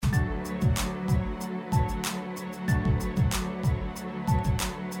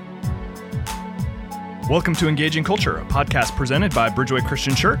Welcome to Engaging Culture, a podcast presented by Bridgeway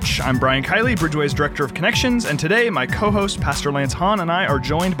Christian Church. I'm Brian Kiley, Bridgeway's Director of Connections, and today my co-host, Pastor Lance Hahn, and I are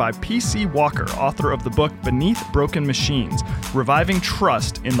joined by P.C. Walker, author of the book Beneath Broken Machines, Reviving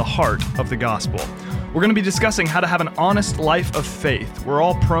Trust in the Heart of the Gospel. We're going to be discussing how to have an honest life of faith. We're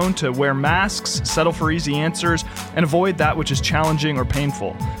all prone to wear masks, settle for easy answers, and avoid that which is challenging or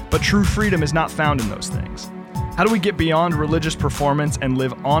painful. But true freedom is not found in those things. How do we get beyond religious performance and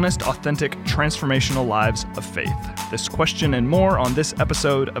live honest, authentic, transformational lives of faith? This question and more on this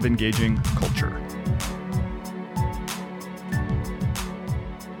episode of Engaging Culture.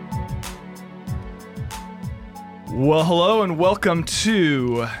 Well, hello and welcome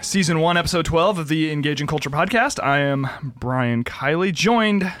to Season 1, Episode 12 of the Engaging Culture podcast. I am Brian Kiley,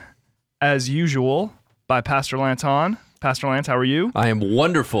 joined, as usual, by Pastor Lance Hahn. Pastor Lance, how are you? I am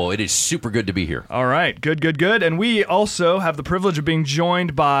wonderful. It is super good to be here. All right. Good. And we also have the privilege of being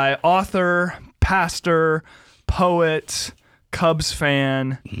joined by author, pastor, poet, Cubs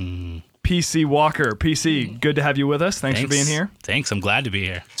fan, P.C. Walker. P.C., good to have you with us. Thanks for being here. Thanks. I'm glad to be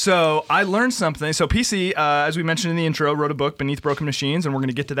here. So I learned something. So P.C., as we mentioned in the intro, wrote a book, Beneath Broken Machines, and we're going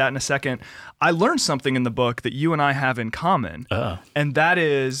to get to that in a second. I learned something in the book that you and I have in common, and that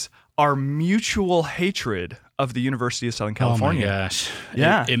is our mutual hatred of the University of Southern California. Oh my gosh.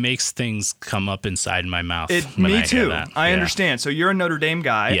 Yeah. It makes things come up inside my mouth. Me too. I understand. So you're a Notre Dame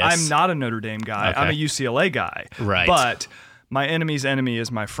guy. Yes. I'm not a Notre Dame guy. Okay. I'm a UCLA guy. Right. But my enemy's enemy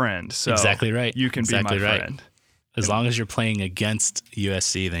is my friend. So exactly right. You can exactly be my right. friend. As long as you're playing against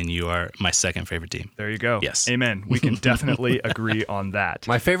USC, then you are my second favorite team. There you go. Yes. Amen. We can definitely agree on that.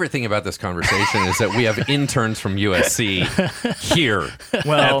 My favorite thing about this conversation is that we have interns from USC here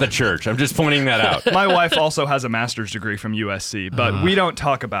at the church. I'm just pointing that out. My wife also has a master's degree from USC, but we don't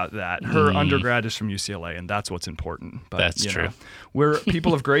talk about that. Her undergrad is from UCLA, and that's what's important. But, That's true. We're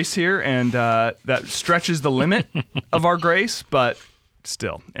people of grace here, and that stretches the limit of our grace, but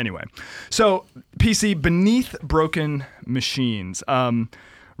still. Anyway, so PC, Beneath Broken Machines.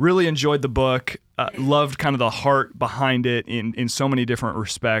 Really enjoyed the book. Loved kind of the heart behind it in so many different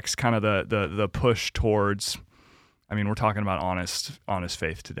respects. Kind of the push towards. I mean, we're talking about honest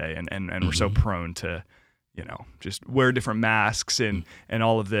faith today, and we're so prone to, just wear different masks and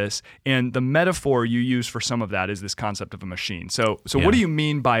all of this. And the metaphor you use for some of that is this concept of a machine. So what do you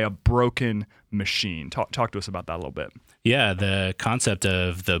mean by a broken machine? Talk to us about that a little bit. Yeah, the concept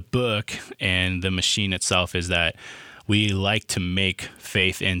of the book and the machine itself is that we like to make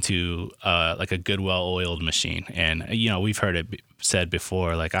faith into like a good, well-oiled machine. And, we've heard it said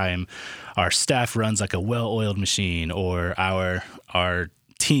before, like our staff runs like a well-oiled machine, or our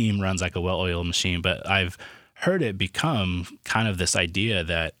team runs like a well-oiled machine. But I've heard it become kind of this idea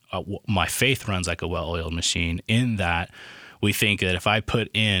that my faith runs like a well-oiled machine, in that we think that if I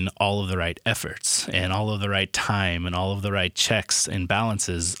put in all of the right efforts and all of the right time and all of the right checks and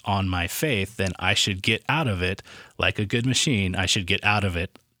balances on my faith, then I should get out of it like a good machine. I should get out of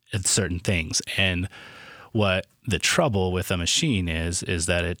it at certain things. And what the trouble with a machine is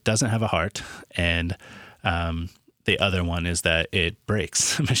that it doesn't have a heart, and the other one is that it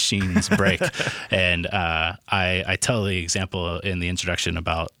breaks. Machines break. And I tell the example in the introduction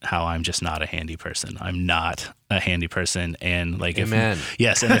about how I'm just not a handy person. I'm not a handy person. And like, Amen.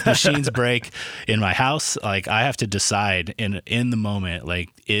 If machines break in my house, like I have to decide in the moment, like,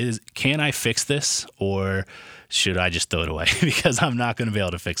 can I fix this, or should I just throw it away? Because I'm not going to be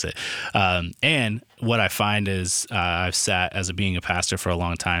able to fix it. And what I find is I've sat as being a pastor for a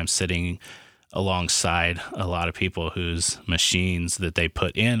long time, sitting alongside a lot of people whose machines that they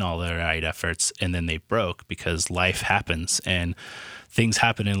put in all their right efforts, and then they broke because life happens, and things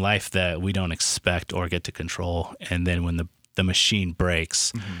happen in life that we don't expect or get to control. And then when the machine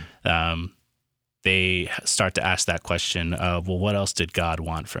breaks, they start to ask that question of, well, what else did God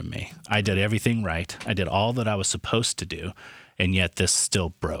want from me? I did everything right. I did all that I was supposed to do, and yet this still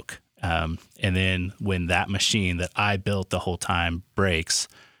broke. And then when that machine that I built the whole time breaks,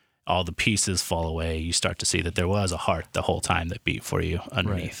 all the pieces fall away. You start to see that there was a heart the whole time that beat for you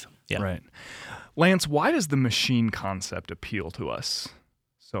underneath. Right. Yeah. Right. Lance, why does the machine concept appeal to us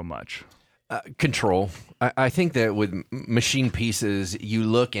so much? Control. I think that with machine pieces, you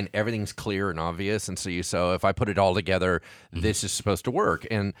look and everything's clear and obvious. And so if I put it all together, this is supposed to work.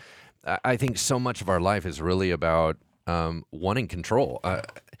 And I think so much of our life is really about wanting control.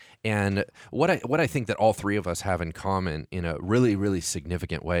 And what I think that all three of us have in common in a really, really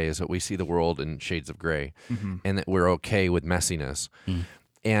significant way is that we see the world in shades of gray, and that we're okay with messiness.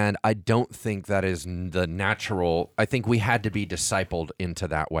 And I don't think that is the natural. I think we had to be discipled into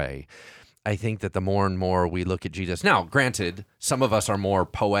that way. I think that the more and more we look at Jesus, now, granted, some of us are more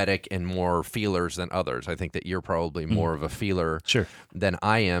poetic and more feelers than others. I think that you're probably more of a feeler than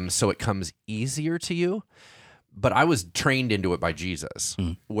I am, so it comes easier to you. But I was trained into it by Jesus,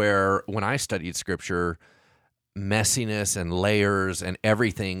 where when I studied Scripture, messiness and layers and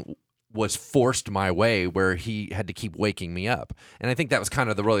everything was forced my way, where he had to keep waking me up. And I think that was kind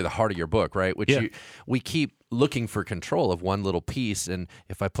of really the heart of your book, right? Which we keep looking for control of one little piece. And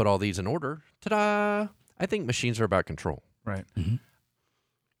if I put all these in order, ta-da, I think machines are about control. Right.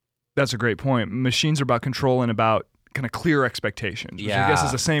 That's a great point. Machines are about control and about kind of clear expectations, which I guess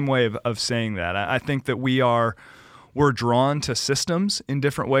is the same way of saying that. I think that we're drawn to systems in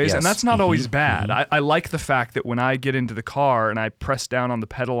different ways, and that's not always bad. I like the fact that when I get into the car and I press down on the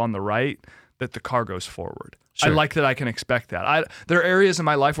pedal on the right, that the car goes forward. I like that I can expect that. There are areas in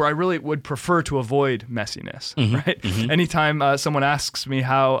my life where I really would prefer to avoid messiness, right? Anytime someone asks me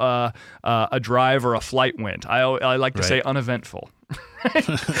how a drive or a flight went, I like to say uneventful.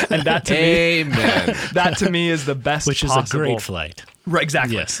 And that to me is the best Which possible. Which is a great flight. Right,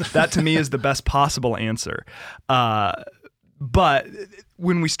 exactly. Yes. That to me is the best possible answer. But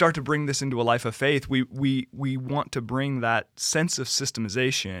when we start to bring this into a life of faith, we want to bring that sense of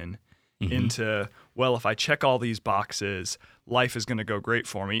systemization into, well, if I check all these boxes, life is going to go great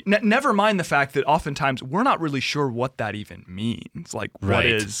for me. Never mind the fact that oftentimes we're not really sure what that even means. Like, what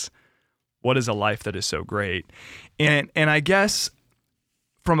is a life that is so great? And I guess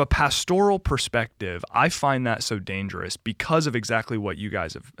from a pastoral perspective, I find that so dangerous because of exactly what you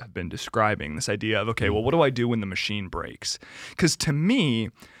guys have been describing, this idea of, okay, well, what do I do when the machine breaks? Because to me,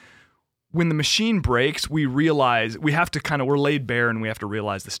 when the machine breaks, we realize we're laid bare and we have to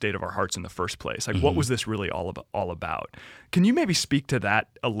realize the state of our hearts in the first place. Like, what was this really all about? Can you maybe speak to that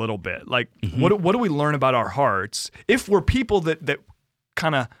a little bit? Like, what do we learn about our hearts if we're people that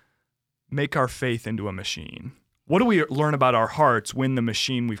kind of make our faith into a machine? What do we learn about our hearts when the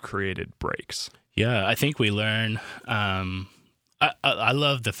machine we've created breaks? Yeah, I think we learn. I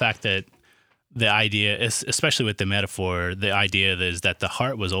love the fact that the idea, especially with the metaphor, the idea is that the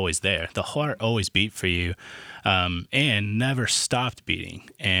heart was always there. The heart always beat for you, and never stopped beating.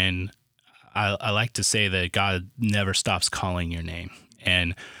 And I like to say that God never stops calling your name.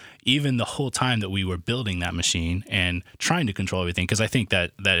 And even the whole time that we were building that machine and trying to control everything, because I think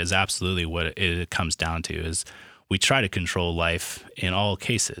that is absolutely what it comes down to, is we try to control life in all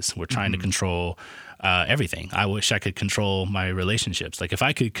cases. We're trying to control everything. I wish I could control my relationships. Like, if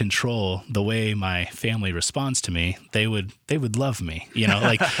I could control the way my family responds to me, they would love me.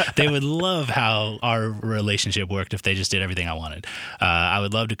 Like they would love how our relationship worked if they just did everything I wanted. I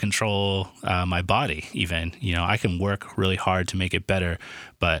would love to control my body even. I can work really hard to make it better,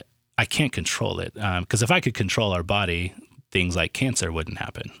 but I can't control it. Because if I could control our body, things like cancer wouldn't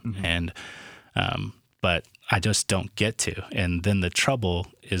happen. And but I just don't get to. And then the trouble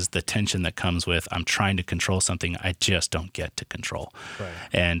is the tension that comes with, I'm trying to control something I just don't get to control. Right.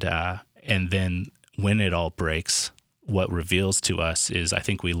 And then when it all breaks, what reveals to us is, I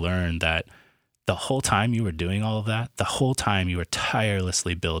think we learn that the whole time you were doing all of that, the whole time you were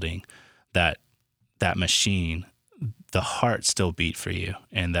tirelessly building that machine, the heart still beat for you.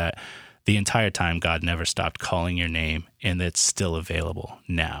 And that the entire time God never stopped calling your name, and it's still available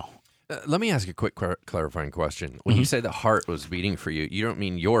now. Let me ask you a quick clarifying question. When you say the heart was beating for you, you don't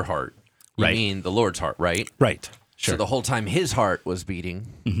mean your heart. You mean the Lord's heart, right? Right. Sure. So the whole time his heart was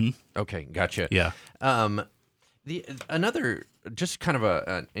beating. Okay, gotcha. Yeah. Another, just kind of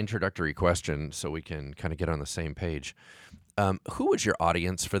an introductory question so we can kind of get on the same page. Who was your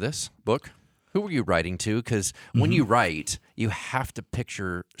audience for this book? Who were you writing to? Because when you write, you have to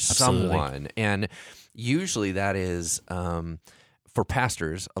picture someone. And usually that is... for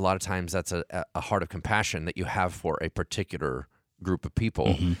pastors, a lot of times that's a heart of compassion that you have for a particular group of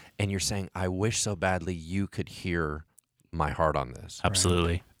people. And you're saying, I wish so badly you could hear my heart on this.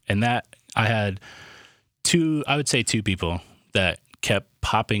 Absolutely. Right. And that I had two people that kept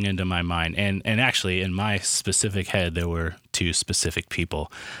popping into my mind. And actually in my specific head, there were two specific people.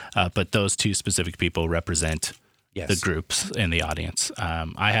 But those two specific people represent the groups in the audience.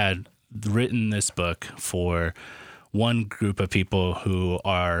 I had written this book for one group of people who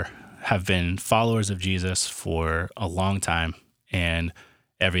have been followers of Jesus for a long time, and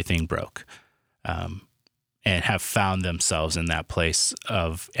everything broke, and have found themselves in that place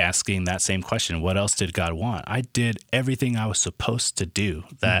of asking that same question: what else did God want? I did everything I was supposed to do.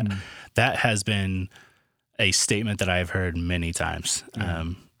 That has been a statement that I've heard many times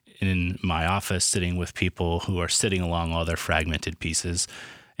in my office, sitting with people who are sitting along all their fragmented pieces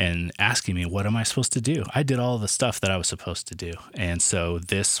and asking me, what am I supposed to do? I did all the stuff that I was supposed to do. And so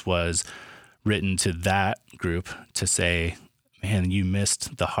this was written to that group to say, man, you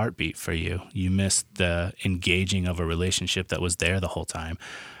missed the heartbeat for you. You missed the engaging of a relationship that was there the whole time.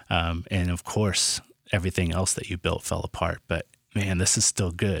 And of course, everything else that you built fell apart. But man, this is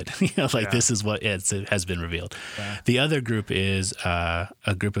still good. This is what it has been revealed. Yeah. The other group is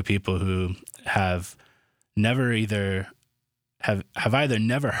a group of people who have either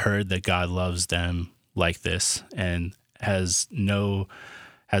never heard that God loves them like this and has no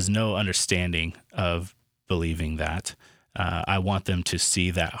understanding of believing that. I want them to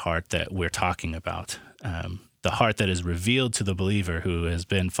see that heart that we're talking about, the heart that is revealed to the believer who has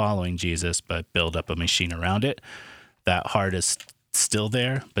been following Jesus but build up a machine around it. That heart is still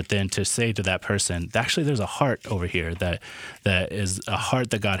there, but then to say to that person, actually, there's a heart over here that is a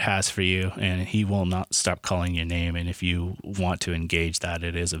heart that God has for you, and He will not stop calling your name. And if you want to engage that,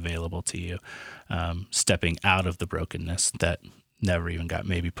 it is available to you, stepping out of the brokenness that never even got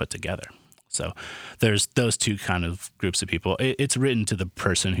maybe put together. So there's those two kind of groups of people. It's written to the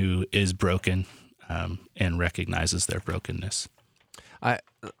person who is broken and recognizes their brokenness.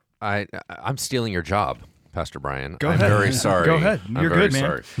 I'm stealing your job, Pastor Brian. Go ahead. I'm very sorry. Go ahead. You're good,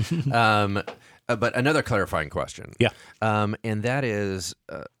 man. Sorry. But another clarifying question. Yeah. And that is,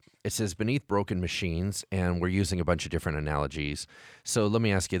 it says beneath broken machines, and we're using a bunch of different analogies. So let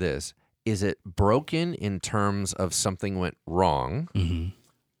me ask you this. Is it broken in terms of something went wrong,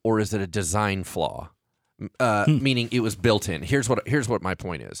 or is it a design flaw? Meaning it was built in. Here's what my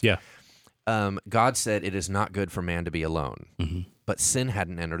point is. Yeah. God said it is not good for man to be alone. But sin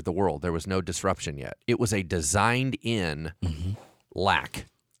hadn't entered the world. There was no disruption yet. It was a designed-in lack,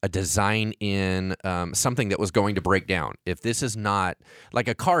 a design-in something that was going to break down. If this is not, like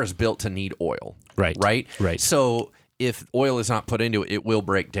a car is built to need oil, right? So if oil is not put into it, it will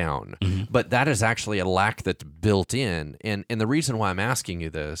break down. But that is actually a lack that's built in. And the reason why I'm asking you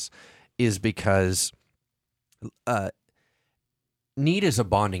this is because need is a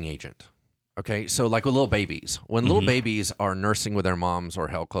bonding agent. Okay, so like with little babies, when little babies are nursing with their moms or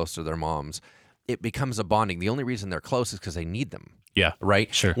held close to their moms, it becomes a bonding. The only reason they're close is because they need them. Yeah.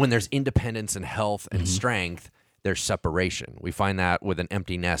 Right? Sure. When there's independence and health and strength, there's separation. We find that with an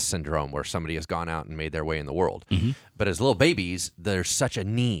empty nest syndrome where somebody has gone out and made their way in the world. But as little babies, there's such a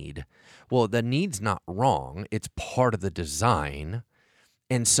need. Well, the need's not wrong. It's part of the design.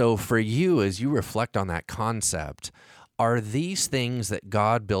 And so for you, as you reflect on that concept, are these things that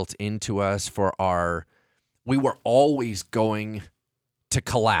God built into us for we were always going to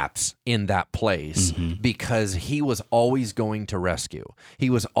collapse in that place because He was always going to rescue.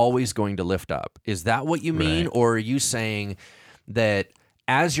 He was always going to lift up. Is that what you mean? Right. Or are you saying that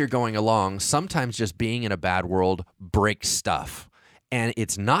as you're going along, sometimes just being in a bad world breaks stuff? And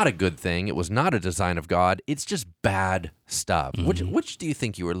it's not a good thing. It was not a design of God. It's just bad stuff. Which do you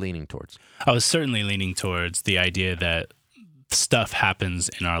think you were leaning towards? I was certainly leaning towards the idea that stuff happens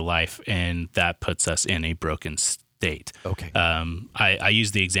in our life and that puts us in a broken state. Okay. I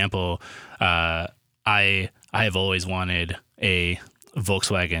use the example, I have always wanted a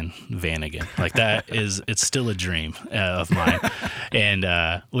Volkswagen Vanagon. Like that it's still a dream of mine.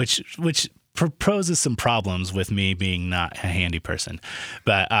 And which proposes some problems with me being not a handy person.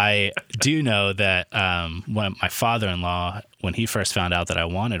 But I do know that when my father-in-law, when he first found out that I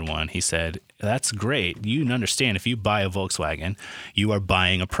wanted one, he said, that's great. You understand if you buy a Volkswagen, you are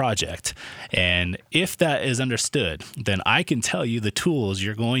buying a project. And if that is understood, then I can tell you the tools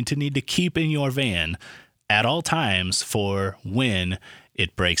you're going to need to keep in your van at all times for when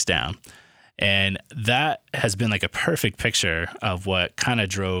it breaks down. And that has been like a perfect picture of what kind of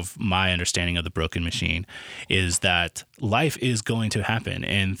drove my understanding of the broken machine, is that life is going to happen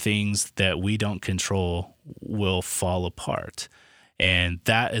and things that we don't control will fall apart. And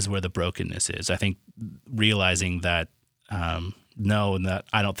that is where the brokenness is. I think realizing that, that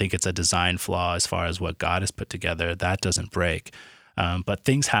I don't think it's a design flaw as far as what God has put together, that doesn't break. But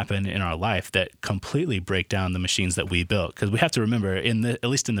things happen in our life that completely break down the machines that we built. Because we have to remember, at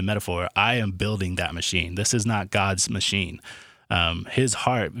least in the metaphor, I am building that machine. This is not God's machine. His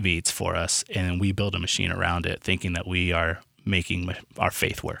heart beats for us, and we build a machine around it, thinking that we are making our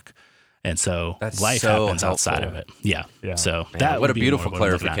faith work. And so life happens outside of it. Yeah. So what a beautiful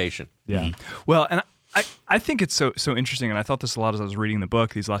clarification. Yeah. Well, and I think it's so interesting, and I thought this a lot as I was reading the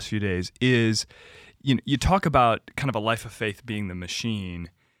book these last few days, is you talk about kind of a life of faith being the machine,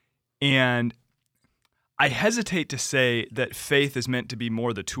 and I hesitate to say that faith is meant to be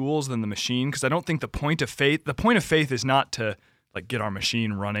more the tools than the machine, because I don't think the point of faith is not to like get our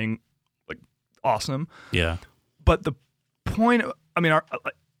machine running like awesome. Yeah. But the point,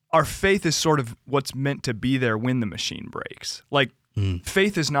 our faith is sort of what's meant to be there when the machine breaks. Like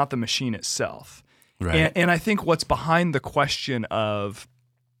Faith is not the machine itself. Right. And I think what's behind the question of,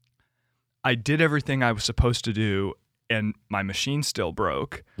 I did everything I was supposed to do and my machine still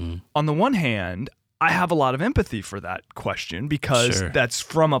broke. On the one hand, I have a lot of empathy for that question because that's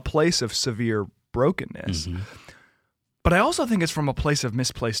from a place of severe brokenness. But I also think it's from a place of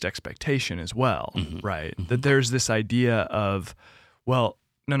misplaced expectation as well, right? That there's this idea of, well,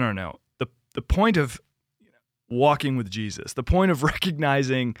 no. The point of walking with Jesus, the point of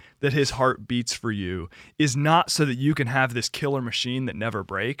recognizing that his heart beats for you is not so that you can have this killer machine that never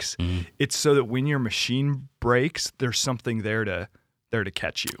breaks. It's so that when your machine breaks, there's something there to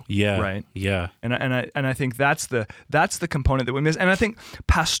catch you. Yeah. Right. Yeah. And I think that's the component that we miss. And I think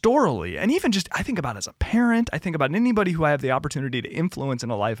pastorally, and even just I think about as a parent, I think about anybody who I have the opportunity to influence in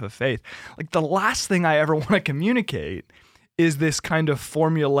a life of faith. Like the last thing I ever want to communicate is this kind of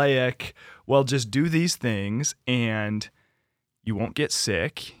formulaic, well, just do these things and you won't get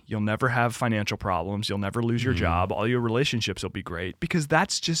sick. You'll never have financial problems. You'll never lose your job. All your relationships will be great, because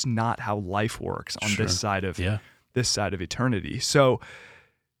that's just not how life works on this side of eternity. So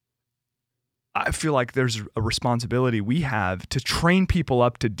I feel like there's a responsibility we have to train people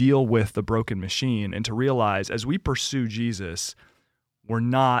up to deal with the broken machine and to realize as we pursue Jesus, we're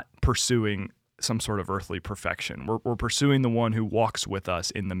not pursuing some sort of earthly perfection. We're pursuing the one who walks with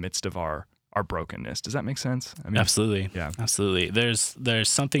us in the midst of our brokenness. Does that make sense? I mean, absolutely. Yeah. Absolutely. There's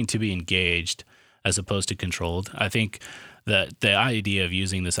something to be engaged as opposed to controlled. I think that the idea of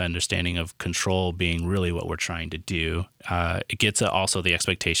using this understanding of control being really what we're trying to do, it gets at also the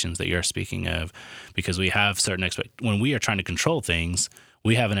expectations that you're speaking of, because we have certain when we are trying to control things,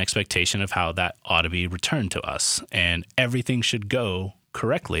 we have an expectation of how that ought to be returned to us, and everything should go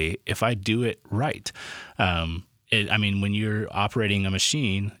correctly if I do it right. When you're operating a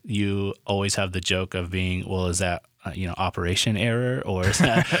machine, you always have the joke of being, well, is that operation error, or is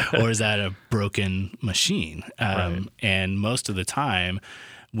that a broken machine? Right. And most of the time,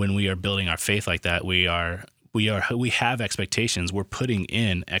 when we are building our faith like that, we have expectations. We're putting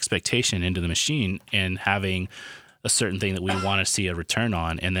in expectation into the machine and having a certain thing that we want to see a return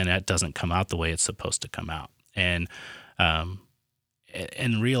on, and then that doesn't come out the way it's supposed to come out. And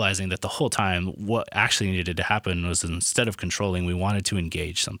realizing that the whole time what actually needed to happen was, instead of controlling, we wanted to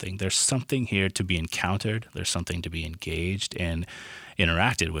engage something. There's something here to be encountered. There's something to be engaged and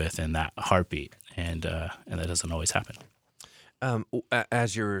interacted with in that heartbeat. And that doesn't always happen.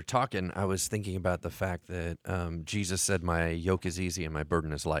 As you're talking, I was thinking about the fact that Jesus said, my yoke is easy and my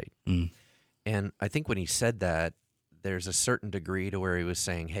burden is light. And I think when he said that, there's a certain degree to where he was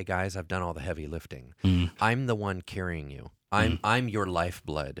saying, hey guys, I've done all the heavy lifting. I'm the one carrying you. I'm your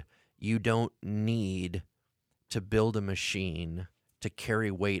lifeblood. You don't need to build a machine to carry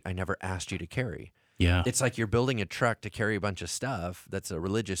weight I never asked you to carry. Yeah. It's like you're building a truck to carry a bunch of stuff. That's a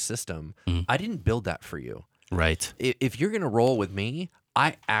religious system. I didn't build that for you. Right. If you're going to roll with me,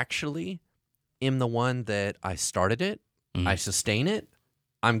 I actually am the one that I started it. I sustain it.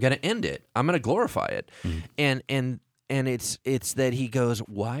 I'm going to end it. I'm going to glorify it. And it's that he goes,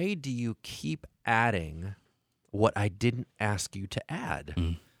 why do you keep adding what I didn't ask you to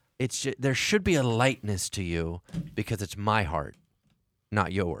add? It's just, there should be a lightness to you because it's my heart,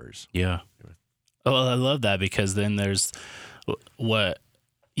 not yours. Yeah. Oh, I love that, because then there's what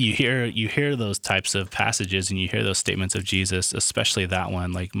you hear those types of passages and you hear those statements of Jesus, especially that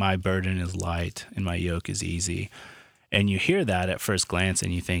one, like, my burden is light and my yoke is easy. And you hear that at first glance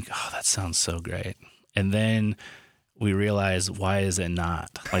and you think, oh, that sounds so great. And then we realize, why is it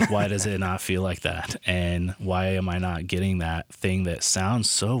not? Like, why does it not feel like that? And why am I not getting that thing that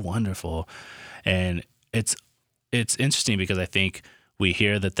sounds so wonderful? And it's interesting, because I think we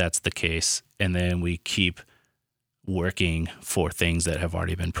hear that that's the case, and then we keep working for things that have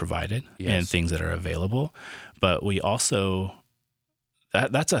already been provided and things that are available. But we also,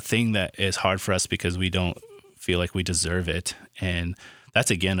 that's a thing that is hard for us because we don't feel like we deserve it. And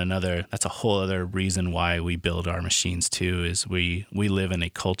that's, again, that's a whole other reason why we build our machines too, is we live in a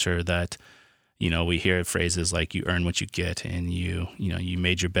culture that, we hear phrases like, you earn what you get, and you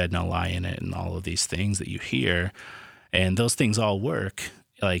made your bed, now lie in it, and all of these things that you hear. And those things all work,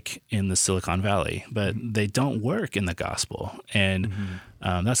 like in the Silicon Valley, but they don't work in the gospel. And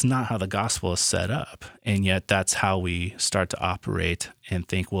that's not how the gospel is set up. And yet that's how we start to operate and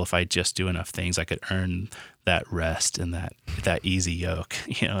think, well, if I just do enough things, I could earn that rest and that easy yoke,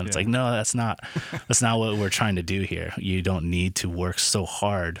 and it's like, no, that's not what we're trying to do here. You don't need to work so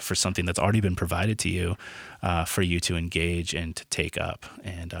hard for something that's already been provided to you, for you to engage and to take up.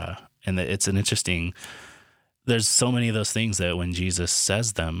 And it's an interesting, there's so many of those things that when Jesus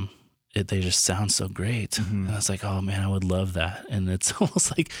says them, they just sound so great. And I was like, oh man, I would love that. And it's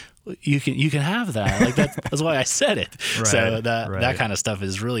almost like you can have that. Like that's why I said it. Right, so that kind of stuff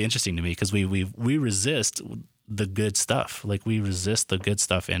is really interesting to me, because we resist the good stuff. Like we resist the good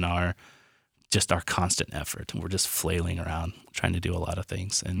stuff in our constant effort. And we're just flailing around trying to do a lot of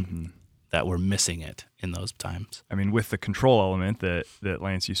things, and that we're missing it in those times. I mean, with the control element that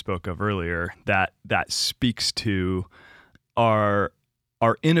Lance, you spoke of earlier, that speaks to our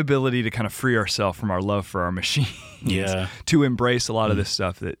inability to kind of free ourselves from our love for our machines, to embrace a lot of this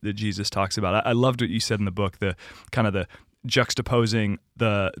stuff that Jesus talks about. I loved what you said in the book, the kind of the juxtaposing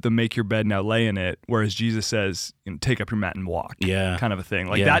the make your bed, now lay in it, whereas Jesus says, take up your mat and walk, kind of a thing.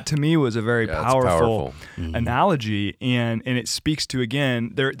 Like that to me was a very powerful analogy, and it speaks to,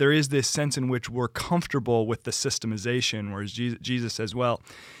 again, there is this sense in which we're comfortable with the systemization, whereas Jesus says, well,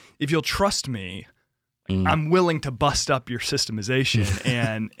 if you'll trust me, I'm willing to bust up your systemization,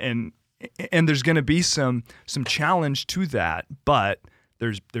 and there's going to be some challenge to that, but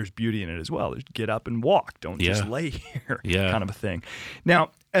there's beauty in it as well. There's get up and walk. Don't just lay here, kind of a thing.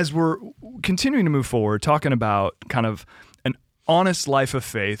 Now, as we're continuing to move forward, talking about kind of an honest life of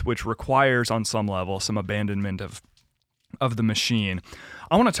faith, which requires on some level some abandonment of the machine,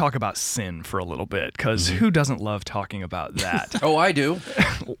 I want to talk about sin for a little bit, because who doesn't love talking about that? Oh, I do.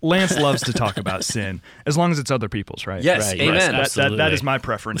 Lance loves to talk about sin, as long as it's other people's, right? Yes, right, amen. Yes, That is my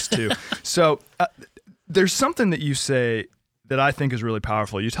preference too. So there's something that you say that I think is really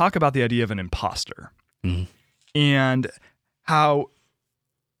powerful. You talk about the idea of an imposter, and how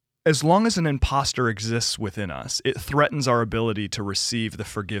as long as an imposter exists within us, it threatens our ability to receive the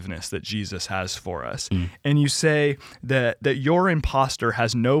forgiveness that Jesus has for us. And you say that your imposter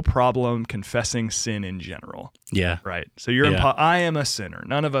has no problem confessing sin in general. Yeah. Right. So I am a sinner.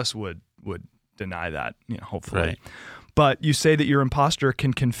 None of us would deny that, hopefully. Right. But you say that your imposter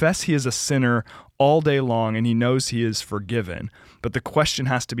can confess he is a sinner all day long, and he knows he is forgiven. But the question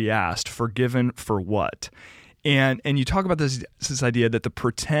has to be asked, forgiven for what? And you talk about this idea that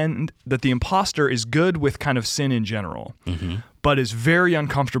the imposter is good with kind of sin in general, but is very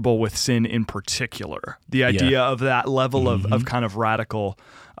uncomfortable with sin in particular. The idea of that level of kind of radical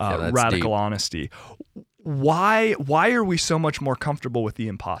deep. Honesty. Why are we so much more comfortable with the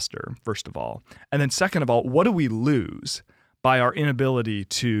imposter, first of all? And then second of all, what do we lose by our inability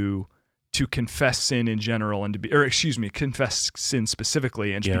to confess sin in general and confess sin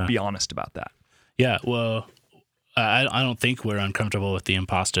specifically and to be honest about that? Yeah, well, I don't think we're uncomfortable with the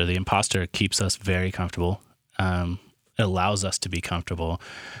imposter. The imposter keeps us very comfortable. It allows us to be comfortable.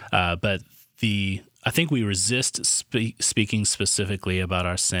 But I think we resist speaking specifically about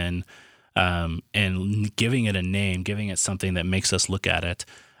our sin, and giving it a name, giving it something that makes us look at it.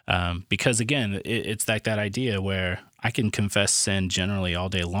 Because again, it's like that idea where I can confess sin generally all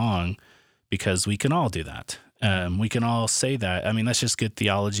day long, because we can all do that. We can all say that. I mean, that's just good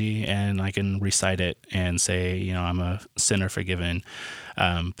theology, and I can recite it and say, I'm a sinner forgiven.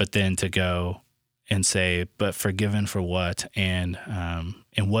 But then to go and say, but forgiven for what? And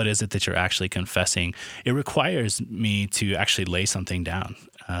what is it that you're actually confessing? It requires me to actually lay something down.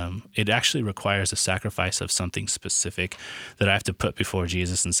 It actually requires a sacrifice of something specific that I have to put before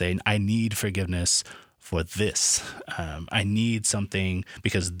Jesus and say, I need forgiveness for this. I need something,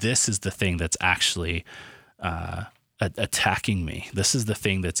 because this is the thing that's actually attacking me. This is the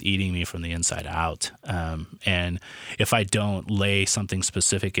thing that's eating me from the inside out. And if I don't lay something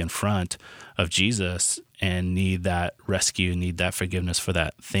specific in front of Jesus and need that rescue, need that forgiveness for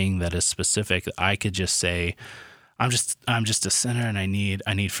that thing that is specific, I could just say, I'm just a sinner and I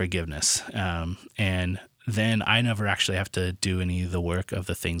need forgiveness. And then I never actually have to do any of the work of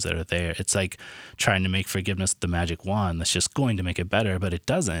the things that are there. It's like trying to make forgiveness the magic wand that's just going to make it better, but it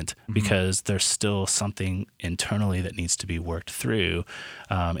doesn't, because there's still something internally that needs to be worked through,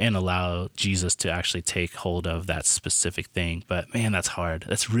 and allow Jesus to actually take hold of that specific thing. But man, that's hard.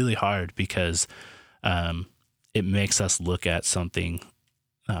 That's really hard, because it makes us look at something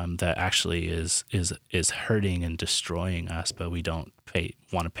that actually is hurting and destroying us, but we don't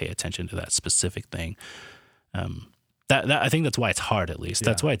want to pay attention to that specific thing. That I think that's why it's hard, at least.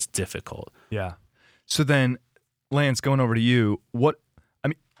 That's why it's difficult. Yeah. So then, Lance, going over to you,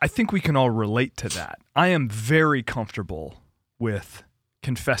 I think we can all relate to that. I am very comfortable with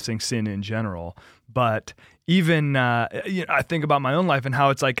confessing sin in general, but even I think about my own life and how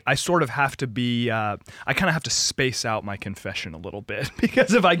it's like I sort of have to be I kind of have to space out my confession a little bit,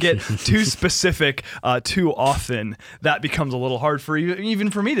 because if I get too specific too often, that becomes a little hard for even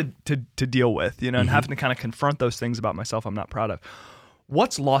for me to deal with, and having to kind of confront those things about myself I'm not proud of.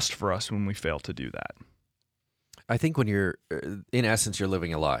 What's lost for us when we fail to do that? I think when you're, in essence, you're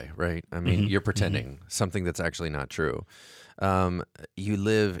living a lie, right? I mean, you're pretending something that's actually not true. You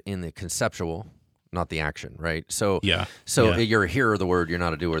live in the conceptual, not the action, right? So you're a hearer of the word, you're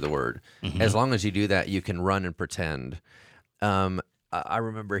not a doer of the word. As long as you do that, you can run and pretend. I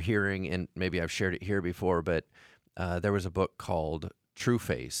remember hearing, and maybe I've shared it here before, but there was a book called True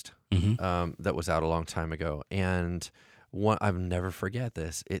Faced that was out a long time ago, and I'll never forget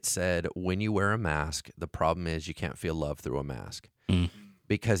this. It said, when you wear a mask, the problem is you can't feel love through a mask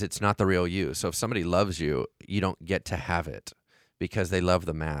because it's not the real you. So if somebody loves you, you don't get to have it because they love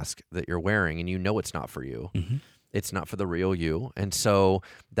the mask that you're wearing, and you know it's not for you. It's not for the real you. And so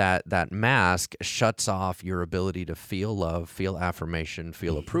that mask shuts off your ability to feel love, feel affirmation,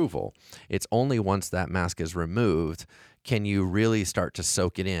 feel approval. It's only once that mask is removed can you really start to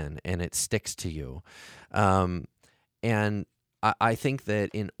soak it in and it sticks to you. And I think that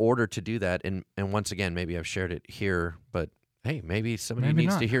in order to do that, and once again, maybe I've shared it here, but hey, maybe somebody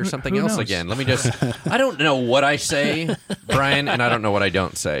needs to hear something else again. Let me just, I don't know what I say, Brian, and I don't know what I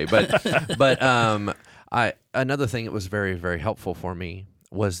don't say. But another thing that was very, very helpful for me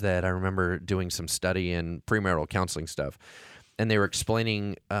was that I remember doing some study in premarital counseling stuff, and they were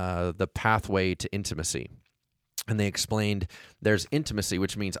explaining the pathway to intimacy. And they explained there's intimacy,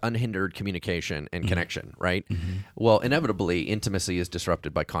 which means unhindered communication and connection, right? Well, inevitably, intimacy is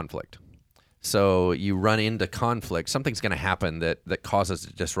disrupted by conflict. So you run into conflict, something's going to happen that causes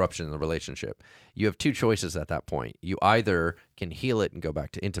a disruption in the relationship. You have two choices at that point. You either can heal it and go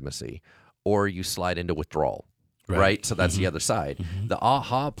back to intimacy, or you slide into withdrawal, right? So that's the other side. The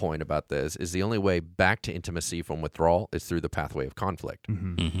aha point about this is the only way back to intimacy from withdrawal is through the pathway of conflict.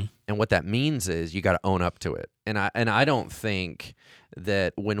 And what that means is you got to own up to it. And I don't think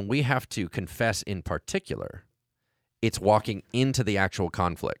that when we have to confess in particular, it's walking into the actual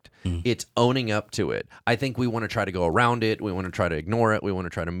conflict. It's owning up to it. I think we want to try to go around it. We want to try to ignore it. We want to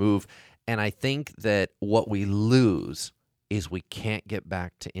try to move. And I think that what we lose is we can't get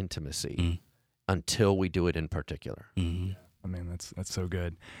back to intimacy until we do it in particular. I mean, that's so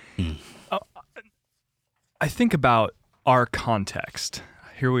good. I think about our context.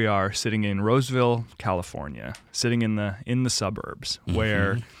 Here we are sitting in Roseville, California, sitting in the suburbs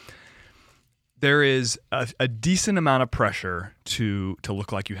where there is a decent amount of pressure to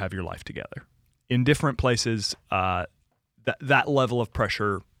look like you have your life together. In different places, that level of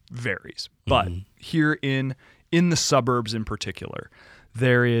pressure varies. But here in the suburbs in particular,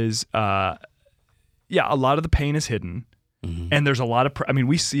 there is, a lot of the pain is hidden. And there's a lot of,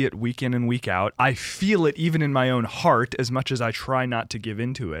 we see it week in and week out. I feel it even in my own heart as much as I try not to give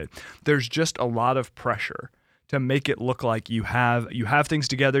into it. There's just a lot of pressure to make it look like you have things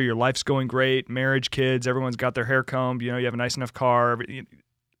together, your life's going great, marriage, kids, everyone's got their hair combed, you have a nice enough car,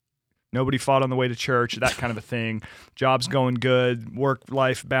 nobody fought on the way to church, that kind of a thing. Job's going good,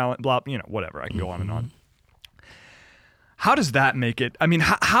 work-life balance, blah, whatever. I can go on and on. How does that make it?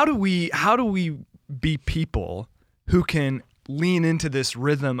 How do we be people who can lean into this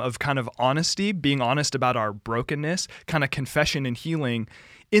rhythm of kind of honesty, being honest about our brokenness, kind of confession and healing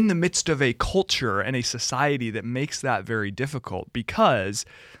in the midst of a culture and a society that makes that very difficult? Because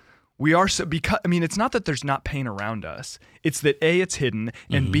it's not that there's not pain around us. It's that A, it's hidden,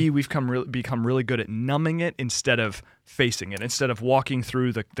 and B, we've become really good at numbing it instead of facing it, instead of walking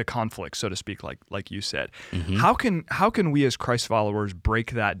through the conflict, so to speak, like you said. How can we as Christ followers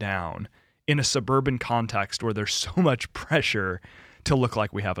break that down in a suburban context where there's so much pressure to look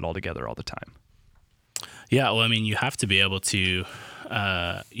like we have it all together all the time? Yeah, well, you have to be able to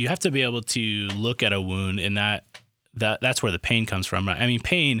look at a wound, and that's where the pain comes from. Right?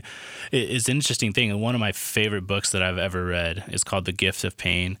 Pain is an interesting thing, and one of my favorite books that I've ever read is called The Gift of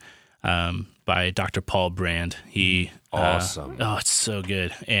Pain by Dr. Paul Brand. Awesome. It's so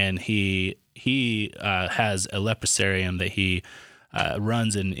good, and he has a leprosarium that he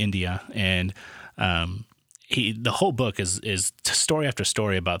runs in India, and the whole book is story after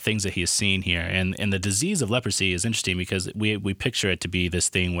story about things that he has seen here, and the disease of leprosy is interesting because we picture it to be this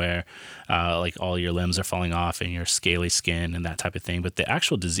thing where like all your limbs are falling off and your scaly skin and that type of thing, but the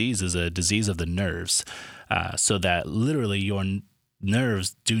actual disease is a disease of the nerves, so that literally your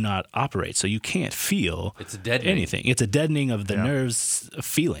nerves do not operate, so you can't feel anything. It's a deadening of the nerves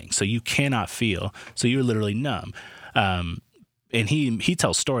feeling, so you cannot feel, so you're literally numb. And he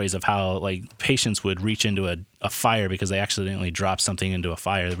tells stories of how like patients would reach into a fire because they accidentally dropped something into a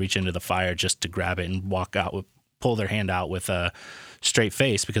fire. They reach into the fire just to grab it and walk out, pull their hand out with a straight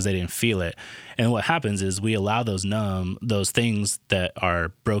face because they didn't feel it. And what happens is we allow those things that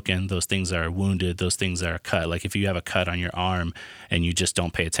are broken, those things that are wounded, those things that are cut. Like if you have a cut on your arm and you just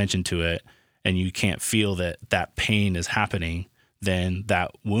don't pay attention to it, and you can't feel that pain is happening, then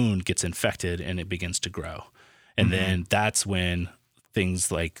that wound gets infected and it begins to grow. And then that's when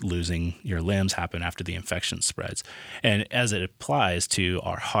things like losing your limbs happen after the infection spreads. And as it applies to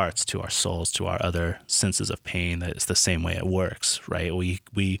our hearts, to our souls, to our other senses of pain, that it's the same way it works, right?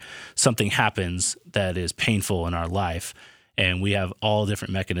 Something happens that is painful in our life, and we have all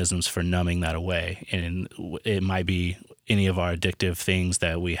different mechanisms for numbing that away. And it might be any of our addictive things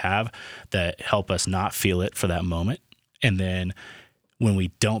that we have that help us not feel it for that moment. And then when we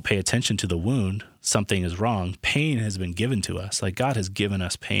don't pay attention to the wound, something is wrong. Pain has been given to us. Like God has given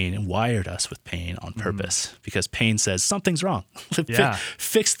us pain and wired us with pain on purpose, because pain says something's wrong.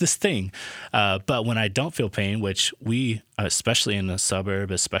 Fix this thing. But when I don't feel pain, which we, especially in the suburb,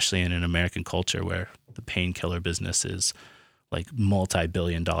 especially in an American culture where the painkiller business is like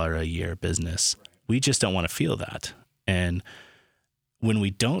multi-billion-dollar a year business, we just don't want to feel that. And when we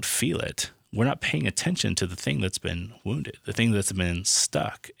don't feel it, we're not paying attention to the thing that's been wounded, the thing that's been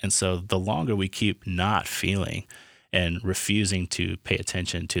stuck. And so the longer we keep not feeling and refusing to pay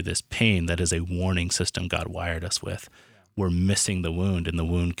attention to this pain that is a warning system God wired us with, we're missing the wound, and the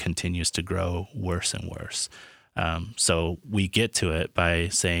wound continues to grow worse and worse. So we get to it by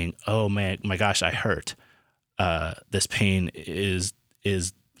saying, oh my gosh, I hurt. This pain is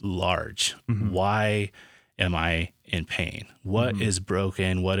large. Why am I in pain? What is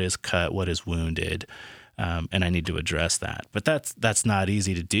broken? What is cut? What is wounded? And I need to address that. But that's not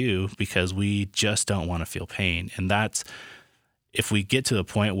easy to do, because we just don't want to feel pain. And that's, if we get to the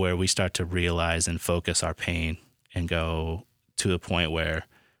point where we start to realize and focus our pain and go to a point where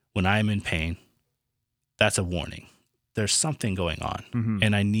when I'm in pain, that's a warning. There's something going on,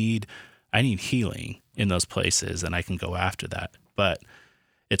 and I need healing in those places, and I can go after that. But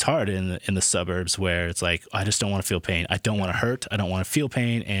it's hard in the suburbs where it's like, I just don't want to feel pain. I don't want to hurt. I don't want to feel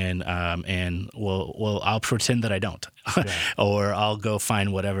pain. And I'll pretend that I don't, or I'll go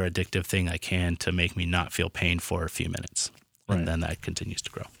find whatever addictive thing I can to make me not feel pain for a few minutes. And then that continues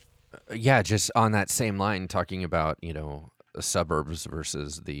to grow. Yeah. Just on that same line, talking about, the suburbs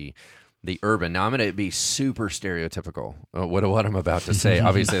versus the urban. Now I'm going to be super stereotypical. What I'm about to say.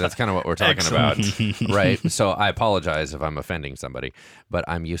 Obviously, that's kind of what we're talking about, right? So I apologize if I'm offending somebody, but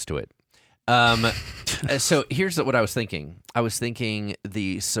I'm used to it. So here's what I was thinking. I was thinking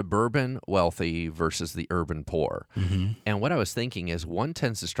the suburban wealthy versus the urban poor. And what I was thinking is one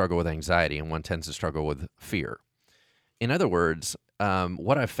tends to struggle with anxiety and one tends to struggle with fear. In other words,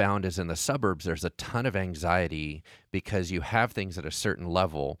 what I've found is in the suburbs, there's a ton of anxiety because you have things at a certain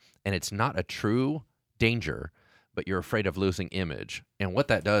level and it's not a true danger, but you're afraid of losing image. And what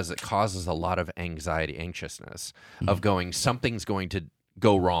that does, it causes a lot of anxiety, anxiousness of going, something's going to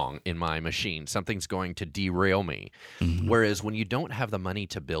go wrong in my machine. Something's going to derail me. Whereas when you don't have the money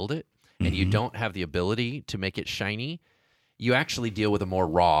to build it and you don't have the ability to make it shiny, you actually deal with a more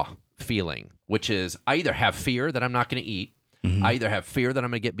raw feeling, which is I either have fear that I'm not going to eat, I either have fear that I'm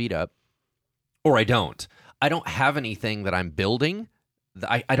going to get beat up, or I don't. I don't have anything that I'm building.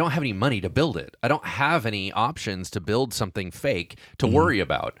 I don't have any money to build it. I don't have any options to build something fake to worry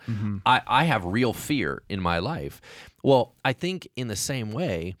about. I have real fear in my life. Well, I think in the same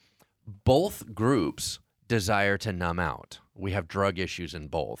way, both groups desire to numb out. We have drug issues in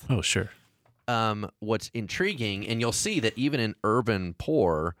both. Oh, sure. What's intriguing, and you'll see that even in urban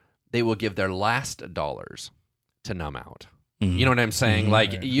poor, they will give their last dollars to numb out. You know what I'm saying?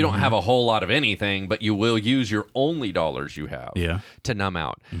 Like, you don't have a whole lot of anything, but you will use your only dollars you have to numb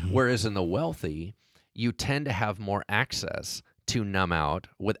out. Whereas in the wealthy, you tend to have more access to numb out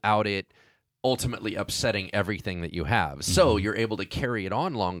without it ultimately upsetting everything that you have. So you're able to carry it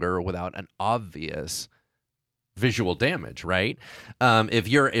on longer without an obvious visual damage, right? If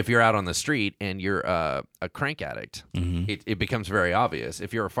you're out on the street and you're a crank addict, it becomes very obvious.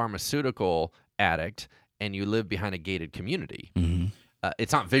 If you're a pharmaceutical addict and you live behind a gated community,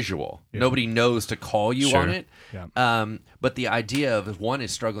 it's not visual. Nobody knows to call you on it. But the idea of one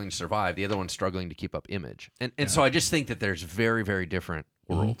is struggling to survive, the other one's struggling to keep up image. And so I just think that there's very, very different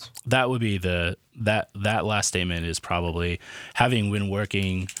worlds. That would be that last statement is probably, having been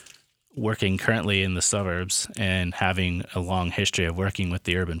working currently in the suburbs and having a long history of working with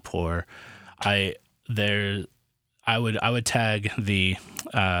the urban poor, I would tag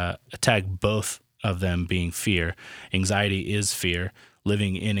both of them being fear. Anxiety is fear,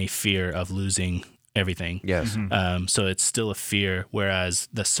 living in a fear of losing everything. Yes. So it's still a fear, whereas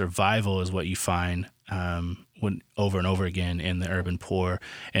the survival is what you find over and over again in the urban poor.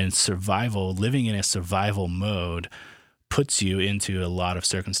 And survival, living in a survival mode, puts you into a lot of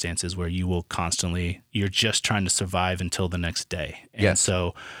circumstances where you're just trying to survive until the next day. And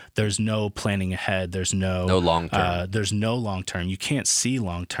so there's no planning ahead. There's no long term. There's no long term. You can't see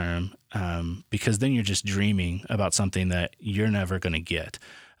long term because then you're just dreaming about something that you're never going to get.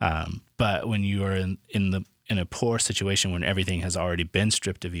 But when you are in a poor situation when everything has already been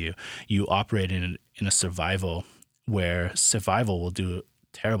stripped of you, you operate in a survival where survival will do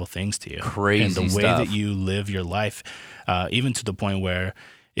terrible things to you. Crazy and the way stuff. that you live your life, even to the point where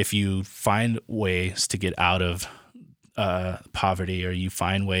if you find ways to get out of poverty, or you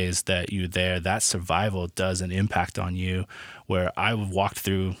find ways that survival does an impact on you. Where I've walked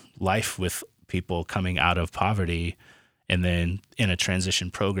through life with people coming out of poverty and then in a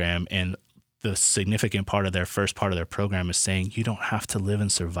transition program, and the significant part of their first part of their program is saying you don't have to live in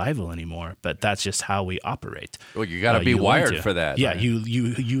survival anymore, but that's just how we operate. Well, you got to be wired for that. Yeah, right?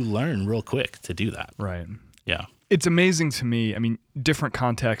 you learn real quick to do that. Right. Yeah. It's amazing to me. I mean, different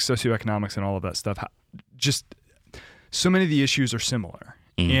contexts, socioeconomics and all of that stuff, just so many of the issues are similar.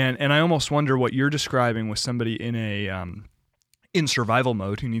 Mm-hmm. And I almost wonder what you're describing with somebody in survival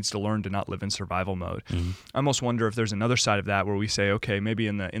mode who needs to learn to not live in survival mode. Mm-hmm. I almost wonder if there's another side of that where we say, okay, maybe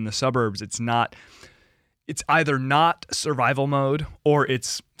in the suburbs, it's either not survival mode or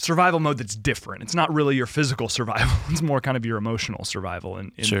it's survival mode that's different. It's not really your physical survival. It's more kind of your emotional survival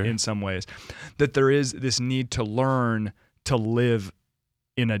in some ways. That there is this need to learn to live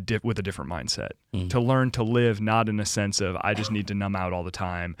with a different mindset, to learn to live not in a sense of I just need to numb out all the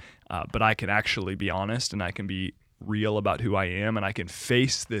time, but I can actually be honest and I can be real about who I am, and I can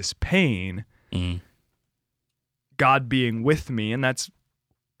face this pain, God being with me. And that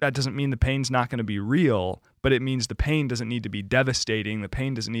doesn't mean the pain's not going to be real, but it means the pain doesn't need to be devastating. The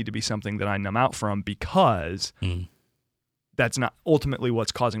pain doesn't need to be something that I numb out from, because that's not ultimately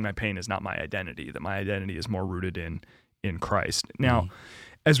what's causing my pain, is not my identity, that my identity is more rooted in Christ. Now,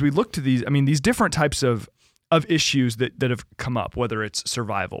 as we look to these different types of issues that have come up, whether it's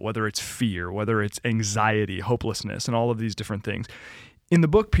survival, whether it's fear, whether it's anxiety, hopelessness, and all of these different things. In the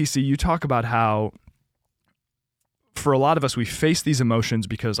book, PC, you talk about how for a lot of us, we face these emotions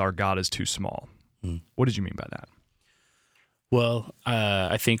because our God is too small. What did you mean by that? Well,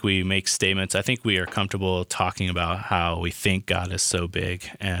 I think we make statements. I think we are comfortable talking about how we think God is so big,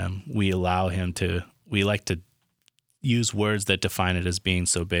 and we like to use words that define it as being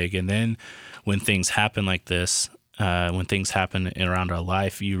so big. And then when things happen like this, when things happen around our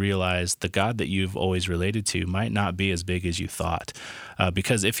life, you realize the God that you've always related to might not be as big as you thought.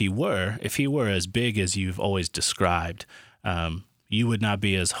 Because if he were as big as you've always described, you would not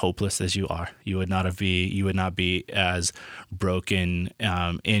be as hopeless as you are. You would not be as broken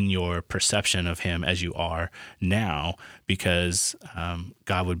in your perception of him as you are now, because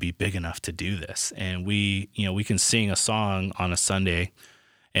God would be big enough to do this. And we can sing a song on a Sunday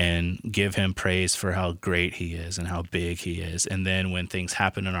and give him praise for how great he is and how big he is. And then when things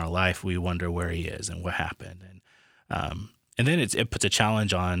happen in our life, we wonder where he is and what happened. And then it puts a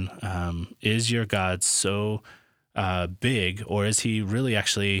challenge on, is your God so big, or is he really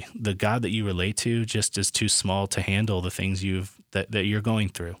actually the God that you relate to just is too small to handle the things that you're going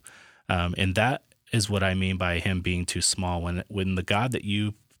through? And that is what I mean by him being too small. When the God that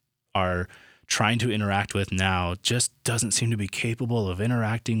you are trying to interact with now just doesn't seem to be capable of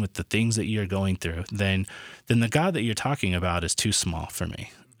interacting with the things that you're going through, then the God that you're talking about is too small for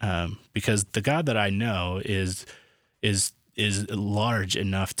me. Because the God that I know is large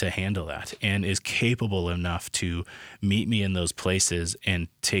enough to handle that, and is capable enough to meet me in those places and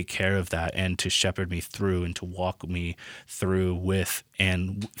take care of that, and to shepherd me through, and to walk me through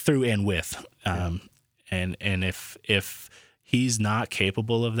and with. And if he's not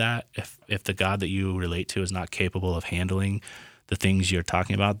capable of that, if the God that you relate to is not capable of handling the things you're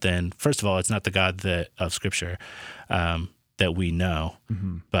talking about, then first of all, it's not the God of Scripture that we know,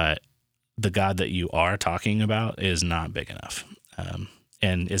 but the God that you are talking about is not big enough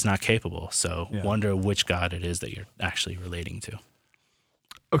and is not capable. So wonder which God it is that you're actually relating to.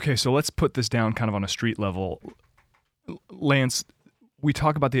 Okay, so let's put this down kind of on a street level. Lance, we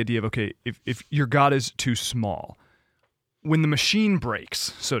talk about the idea of, okay, if your God is too small, when the machine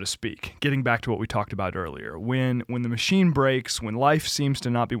breaks, so to speak, getting back to what we talked about earlier, when the machine breaks, when life seems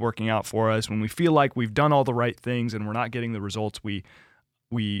to not be working out for us, when we feel like we've done all the right things and we're not getting the results we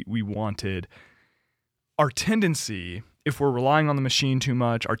wanted, our tendency, if we're relying on the machine too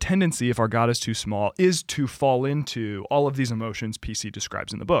much, our tendency, if our God is too small, is to fall into all of these emotions PC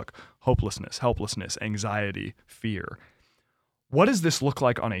describes in the book: hopelessness, helplessness, anxiety, fear. What does this look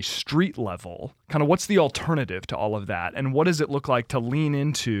like on a street level? Kind of what's the alternative to all of that? And what does it look like to lean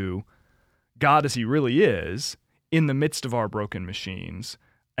into God as he really is in the midst of our broken machines?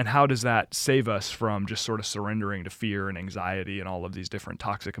 And how does that save us from just sort of surrendering to fear and anxiety and all of these different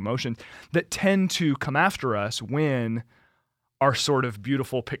toxic emotions that tend to come after us when our sort of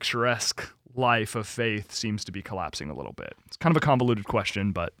beautiful, picturesque life of faith seems to be collapsing a little bit? It's kind of a convoluted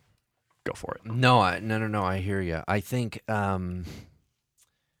question, but go for it. No, I hear you. I think the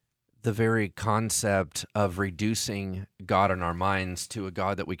very concept of reducing God in our minds to a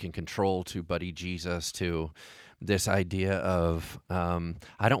God that we can control, to buddy Jesus, to this idea of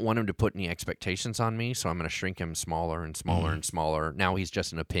I don't want him to put any expectations on me, so I'm going to shrink him smaller and smaller and smaller. Now he's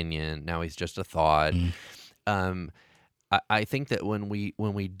just an opinion. Now he's just a thought. I think that when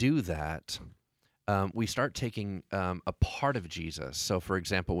we do that, we start taking a part of Jesus. So, for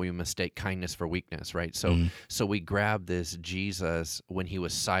example, we mistake kindness for weakness, right? So we grab this Jesus when he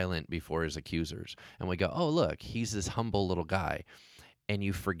was silent before his accusers, and we go, oh, look, he's this humble little guy. And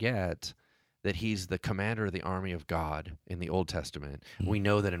you forget that he's the commander of the army of God in the Old Testament. We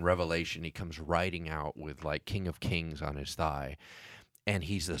know that in Revelation, he comes riding out with like King of Kings on his thigh. And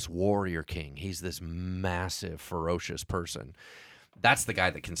he's this warrior king. He's this massive, ferocious person. That's the guy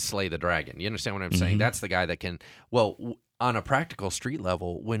that can slay the dragon. You understand what I'm saying? That's the guy that can, well, on a practical street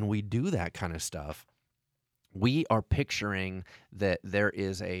level, when we do that kind of stuff, we are picturing that there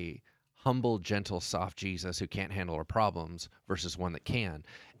is a humble, gentle, soft Jesus who can't handle our problems versus one that can.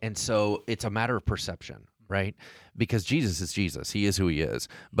 And so it's a matter of perception, right? Because Jesus is Jesus. He is who he is.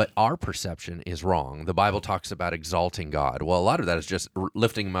 But our perception is wrong. The Bible talks about exalting God. Well, a lot of that is just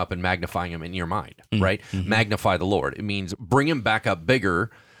lifting him up and magnifying him in your mind, right? Magnify the Lord. It means bring him back up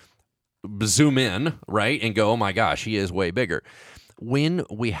bigger, zoom in, right? And go, oh my gosh, he is way bigger. When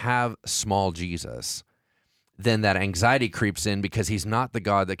we have small Jesus, then that anxiety creeps in because he's not the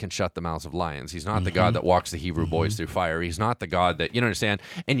God that can shut the mouths of lions. He's not the God that walks the Hebrew boys through fire. He's not the God that, you understand?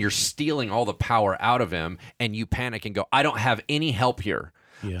 And you're stealing all the power out of him, and you panic and go, I don't have any help here.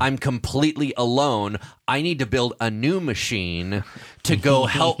 Yeah. I'm completely alone. I need to build a new machine to go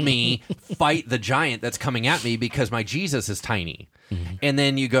help me fight the giant that's coming at me because my Jesus is tiny. And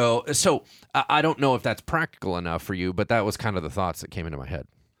then you go, so I don't know if that's practical enough for you, but that was kind of the thoughts that came into my head.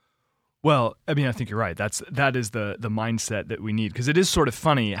 Well, I mean, I think you're right. That is the mindset that we need, because it is sort of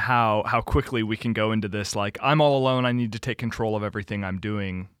funny how quickly we can go into this, like, I'm all alone, I need to take control of everything I'm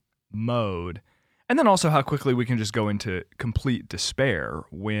doing mode. And then also how quickly we can just go into complete despair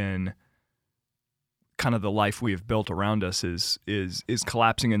when kind of the life we have built around us is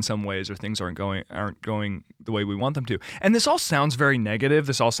collapsing in some ways, or things aren't going the way we want them to. And this all sounds very negative.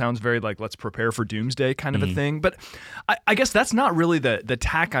 This all sounds very like, let's prepare for doomsday kind of a thing. But I guess that's not really the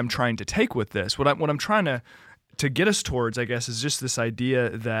tack I'm trying to take with this. What I'm trying to get us towards, I guess, is just this idea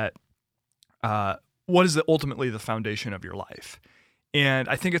that what is ultimately the foundation of your life? And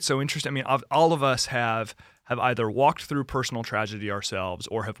I think it's so interesting. I mean, all of us have either walked through personal tragedy ourselves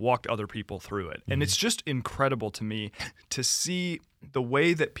or have walked other people through it. And it's just incredible to me to see the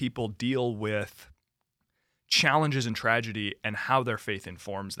way that people deal with challenges and tragedy and how their faith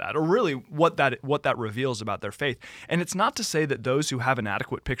informs that, or really what that reveals about their faith. And it's not to say that those who have an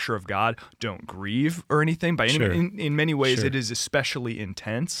adequate picture of God don't grieve or anything. In many ways, it is especially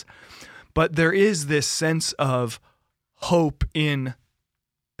intense. But there is this sense of hope in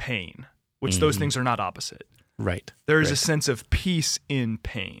pain, which those things are not opposite. Right. There is a sense of peace in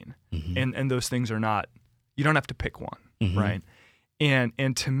pain, and those things are not, you don't have to pick one, right?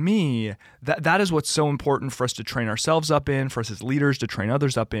 And to me, that is what's so important for us to train ourselves up in, for us as leaders to train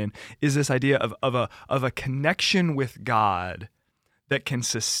others up in, is this idea of a connection with God that can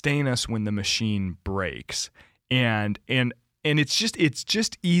sustain us when the machine breaks. And it's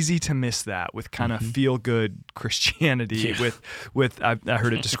just easy to miss that with kind of feel good Christianity. With I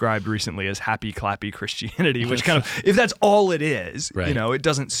heard it described recently as happy clappy Christianity, which kind of, if that's all it is, right, it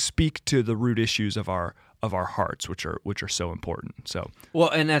doesn't speak to the root issues of our hearts, which are so important. So well,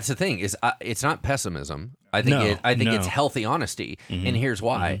 and that's the thing, is it's not pessimism. I think it's healthy honesty, and here's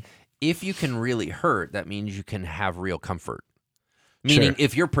why: if you can really hurt, that means you can have real comfort. Meaning,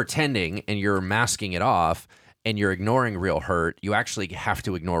 if you're pretending and you're masking it off, and you're ignoring real hurt, you actually have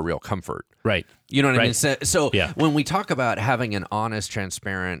to ignore real comfort. Right. You know what I mean? So when we talk about having an honest,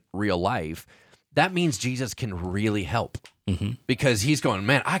 transparent, real life, that means Jesus can really help. Because he's going,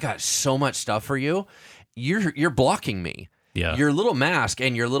 man, I got so much stuff for you. You're blocking me. Yeah. Your little mask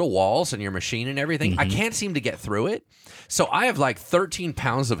and your little walls and your machine and everything, I can't seem to get through it. So I have like 13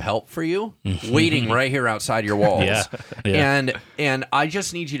 pounds of help for you waiting right here outside your walls. And I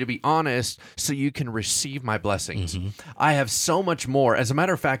just need you to be honest so you can receive my blessings. I have so much more. As a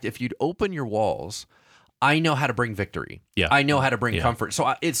matter of fact, if you'd open your walls, I know how to bring victory. Yeah. I know how to bring comfort.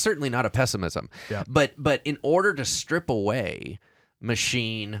 So it's certainly not a pessimism. Yeah. But in order to strip away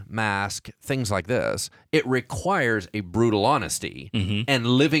machine, mask, things like this, it requires a brutal honesty and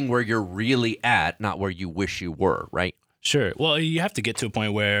living where you're really at, not where you wish you were, right? Sure. Well, you have to get to a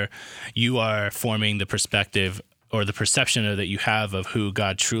point where you are forming the perspective or the perception that you have of who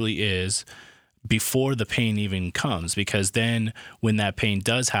God truly is before the pain even comes, because then when that pain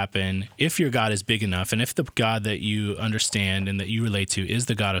does happen, if your God is big enough, and if the God that you understand and that you relate to is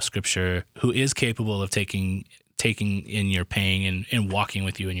the God of Scripture, who is capable of taking in your pain and walking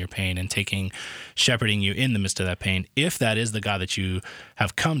with you in your pain and shepherding you in the midst of that pain, if that is the God that you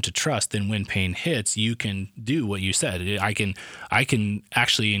have come to trust, then when pain hits, you can do what you said. I can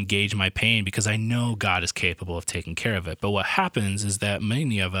actually engage my pain because I know God is capable of taking care of it. But what happens is that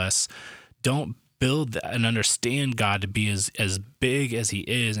many of us don't build and understand God to be as big as he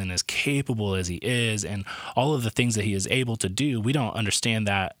is and as capable as he is and all of the things that he is able to do. We don't understand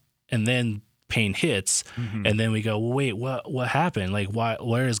that. And then pain hits and then we go, well, wait, what happened? Like,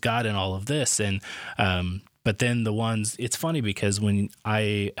 where is God in all of this? And but then it's funny because when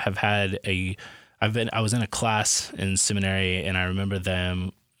I was in a class in seminary, and I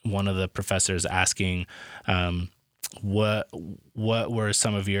remember one of the professors asking, what were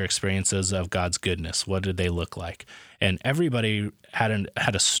some of your experiences of God's goodness? What did they look like? And everybody had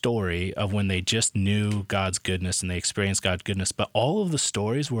a story of when they just knew God's goodness and they experienced God's goodness, but all of the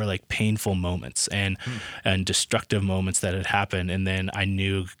stories were like painful moments and destructive moments that had happened. And then I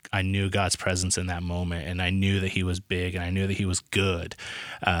knew God's presence in that moment, and I knew that he was big, and I knew that he was good.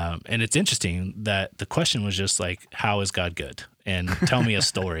 And it's interesting that the question was just like, how is God good? And tell me a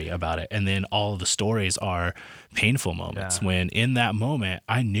story about it. And then all of the stories are painful moments when in that moment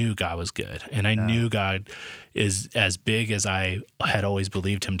I knew God was good, and I knew God is as big as I had always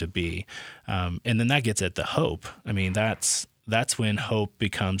believed him to be. And then that gets at the hope. I mean, that's when hope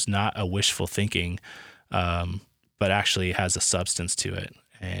becomes not a wishful thinking, but actually has a substance to it.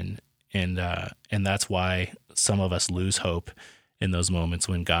 And that's why some of us lose hope in those moments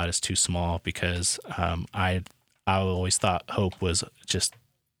when God is too small, because I always thought hope was just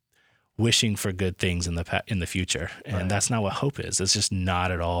wishing for good things in the future, and that's not what hope is. It's just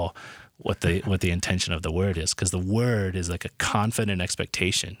not at all what the intention of the word is, because the word is like a confident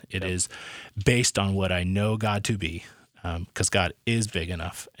expectation. It is based on what I know God to be, because God is big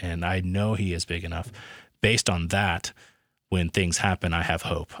enough, and I know he is big enough. Based on that, when things happen, I have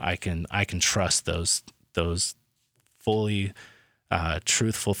hope. I can trust those fully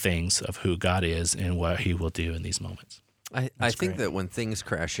truthful things of who God is and what he will do in these moments. I think that when things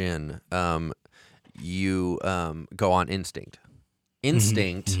crash in, you go on instinct.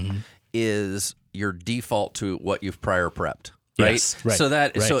 Instinct is your default to what you've prior prepped, right? Yes, right.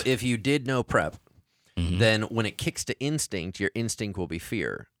 So if you did no prep, then when it kicks to instinct, your instinct will be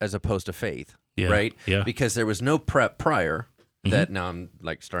fear as opposed to faith, right? Yeah. Because there was no prep prior. That now I'm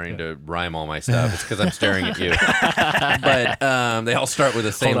like starting to rhyme all my stuff. It's because I'm staring at you. But they all start with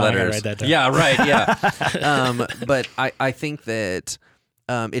the same letters. Write that down. Yeah, right. Yeah. But I think that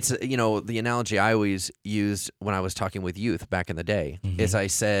it's the analogy I always used when I was talking with youth back in the day is I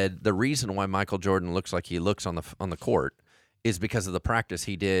said the reason why Michael Jordan looks like he looks on the court is because of the practice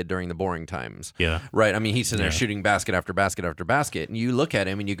he did during the boring times. Yeah. Right? I mean, he's sitting there shooting basket after basket after basket, and you look at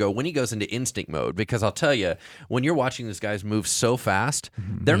him and you go, when he goes into instinct mode, because I'll tell you, when you're watching these guys move so fast,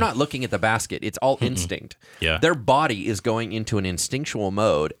 they're not looking at the basket. It's all instinct. Yeah. Their body is going into an instinctual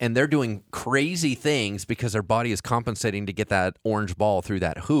mode, and they're doing crazy things because their body is compensating to get that orange ball through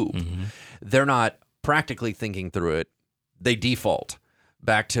that hoop. They're not practically thinking through it. They default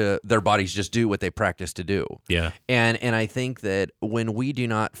back to their bodies just do what they practice to do. Yeah. And I think that when we do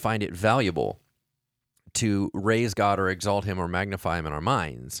not find it valuable to raise God or exalt him or magnify him in our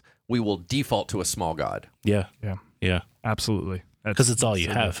minds, we will default to a small God. Yeah. Yeah. Yeah. Absolutely. Because it's all you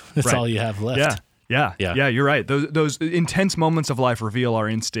have. It's all you have left. Yeah. You're right. Those intense moments of life reveal our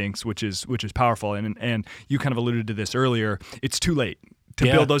instincts, which is powerful. And you kind of alluded to this earlier. It's too late to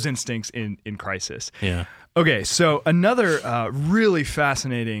build those instincts in crisis. Yeah. Okay, so another really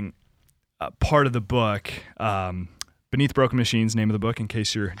fascinating part of the book, Beneath Broken Machines, name of the book, in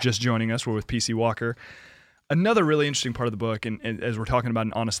case you're just joining us, we're with P.C. Walker. Another really interesting part of the book, and as we're talking about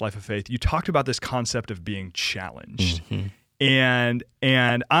an honest life of faith, you talked about this concept of being challenged. And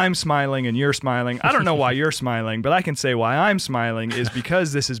I'm smiling and you're smiling. I don't know why you're smiling, but I can say why I'm smiling is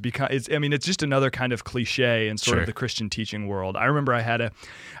because this has become, it's just another kind of cliche in sort of the Christian teaching world. I remember I had a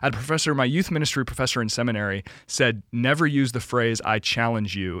professor, my youth ministry professor in seminary said, never use the phrase, I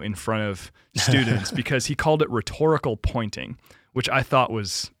challenge you in front of students because he called it rhetorical pointing, which I thought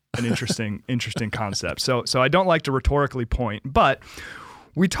was an interesting concept. So I don't like to rhetorically point, but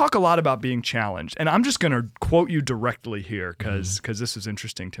we talk a lot about being challenged, and I'm just going to quote you directly here because this is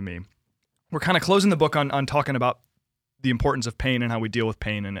interesting to me. We're kind of closing the book on talking about the importance of pain and how we deal with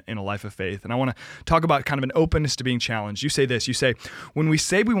pain in a life of faith. And I want to talk about kind of an openness to being challenged. You say this, you say, when we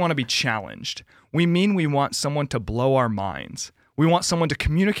say we want to be challenged, we mean we want someone to blow our minds. We want someone to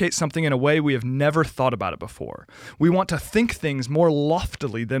communicate something in a way we have never thought about it before. We want to think things more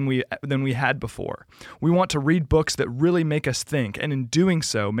loftily than we had before. We want to read books that really make us think, and in doing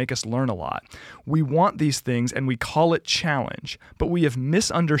so, make us learn a lot. We want these things, and we call it challenge, but we have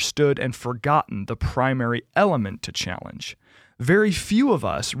misunderstood and forgotten the primary element to challenge. Very few of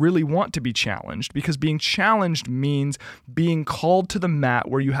us really want to be challenged because being challenged means being called to the mat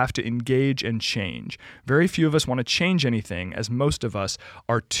where you have to engage and change. Very few of us want to change anything, as most of us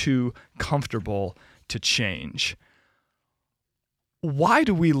are too comfortable to change. Why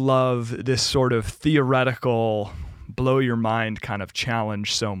do we love this sort of theoretical, blow your mind kind of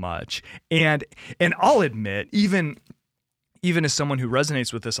challenge so much? And I'll admit, even as someone who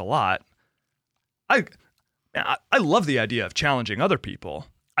resonates with this a lot, I love the idea of challenging other people.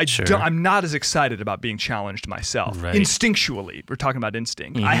 I'm not as excited about being challenged myself. Right. Instinctually, we're talking about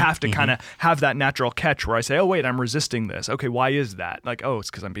instinct. I have to kind of have that natural catch where I say, oh, wait, I'm resisting this. Okay, why is that? Like, oh,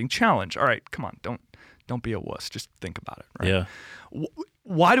 it's because I'm being challenged. All right, come on, don't be a wuss. Just think about it. Right? Yeah.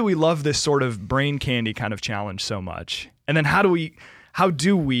 Why do we love this sort of brain candy kind of challenge so much? And then how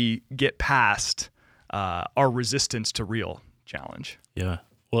do we get past our resistance to real challenge? Yeah.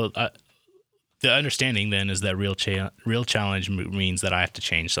 Well, the understanding then is that real challenge means that I have to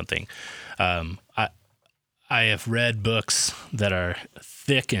change something. I have read books that are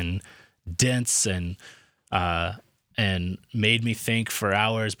thick and dense and made me think for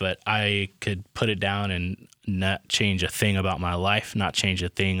hours, but I could put it down and not change a thing about my life, not change a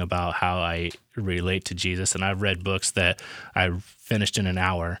thing about how I relate to Jesus. And I've read books that I finished in an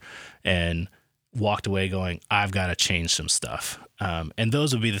hour and walked away going, I've got to change some stuff. And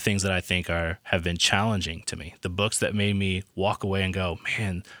those would be the things that I think have been challenging to me. The books that made me walk away and go,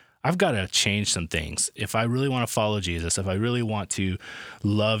 man, I've got to change some things. If I really want to follow Jesus, if I really want to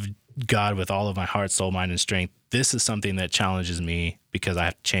love God with all of my heart, soul, mind, and strength, this is something that challenges me because I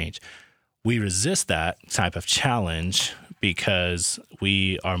have to change. We resist that type of challenge because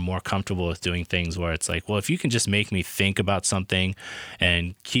we are more comfortable with doing things where it's like, well, if you can just make me think about something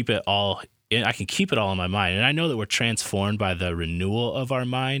and keep it all, I can keep it all in my mind. And I know that we're transformed by the renewal of our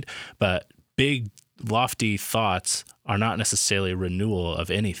mind, but big, lofty thoughts are not necessarily renewal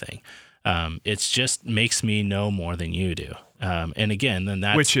of anything. It just makes me know more than you do. And again, then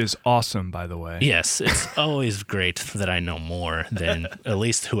that's... Which is awesome, by the way. Yes, it's always great that I know more than at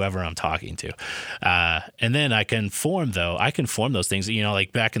least whoever I'm talking to. And then I can form those things. You know,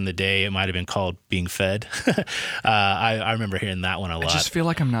 like back in the day, it might have been called being fed. I remember hearing that one a lot. I just feel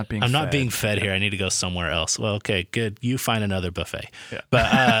like I'm not being fed. I'm not being fed here. I need to go somewhere else. Well, okay, good. You find another buffet. Yeah.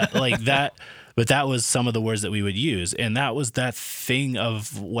 But like that... But that was some of the words that we would use. And that was that thing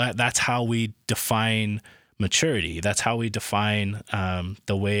of that's how we define maturity. That's how we define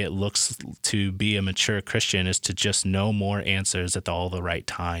the way it looks to be a mature Christian, is to just know more answers at all the right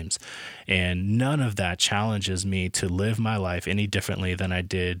times. And none of that challenges me to live my life any differently than I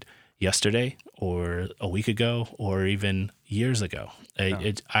did yesterday or a week ago or even years ago.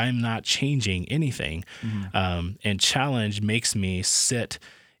 No. I'm not changing anything. Mm-hmm. And challenge makes me sit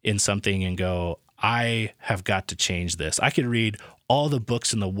in something and go, I have got to change this. I could read all the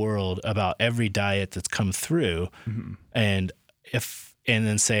books in the world about every diet that's come through, mm-hmm. and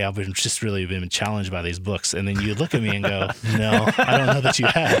then say I've just really been challenged by these books, and then you look at me and go, no, I don't know that you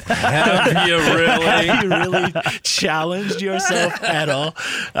have. Have you really challenged yourself at all?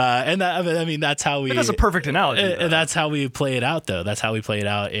 And that, I mean, that's how we. That's a perfect analogy. And that's how we play it out, though. That's how we play it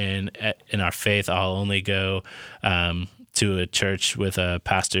out in our faith. I'll only go to a church with a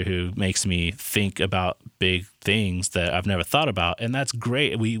pastor who makes me think about big things that I've never thought about. And that's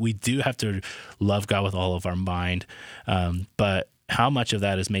great. We do have to love God with all of our mind. But how much of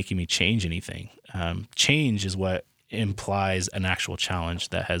that is making me change anything? Change is what implies an actual challenge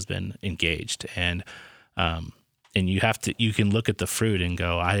that has been engaged. And you can look at the fruit and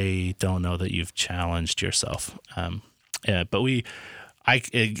go, I don't know that you've challenged yourself. But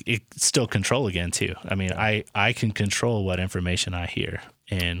it's still control again too. I mean, I can control what information I hear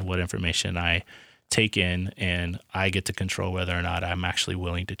and what information I take in, and I get to control whether or not I'm actually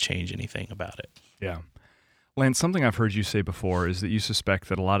willing to change anything about it. Yeah. Lance, something I've heard you say before is that you suspect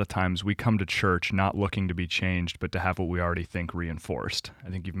that a lot of times we come to church not looking to be changed, but to have what we already think reinforced. I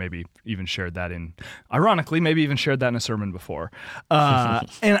think you've maybe even shared that ironically, maybe even shared that in a sermon before.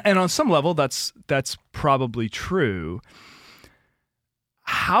 And on some level, that's probably true.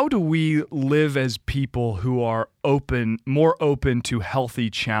 How do we live as people who are more open to healthy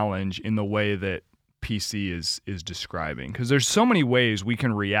challenge in the way that PC is describing? Because there's so many ways we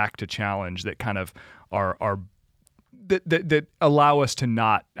can react to challenge that kind of are that allow us to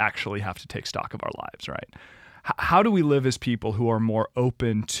not actually have to take stock of our lives, right? How do we live as people who are more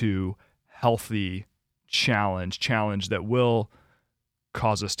open to healthy challenge that will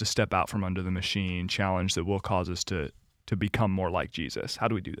cause us to step out from under the machine, challenge that will cause us to become more like Jesus? How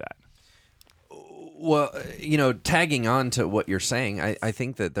do we do that? Well, tagging on to what you're saying, I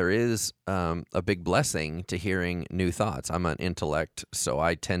think that there is a big blessing to hearing new thoughts. I'm an intellect, so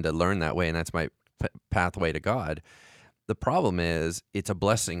I tend to learn that way, and that's my pathway to God. The problem is it's a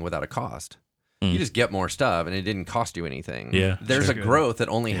blessing without a cost. You just get more stuff, and it didn't cost you anything. Yeah, There's a growth that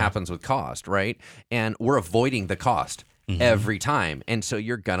only happens with cost, right? And we're avoiding the cost every time, and so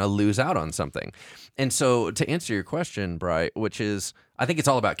you're gonna lose out on something. And so to answer your question, Bri, which is, I think it's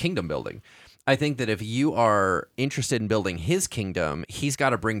all about kingdom building. I think that if you are interested in building his kingdom, he's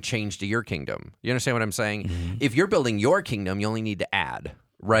got to bring change to your kingdom. You understand what I'm saying? If you're building your kingdom, you only need to add,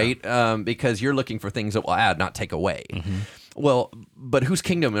 right? Because you're looking for things that will add, not take away. Well, but whose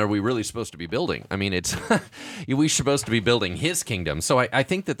kingdom are we really supposed to be building? I mean, it's we're supposed to be building his kingdom. So I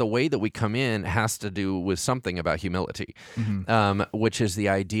think that the way that we come in has to do with something about humility, which is the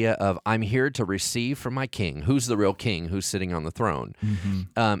idea of I'm here to receive from my king. Who's the real king who's sitting on the throne?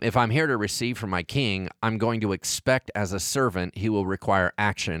 If I'm here to receive from my king, I'm going to expect as a servant he will require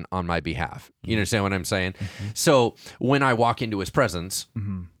action on my behalf. You understand what I'm saying? So when I walk into his presence,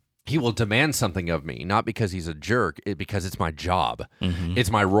 he will demand something of me, not because he's a jerk, because it's my job. It's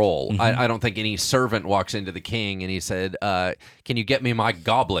my role. I don't think any servant walks into the king and he said, can you get me my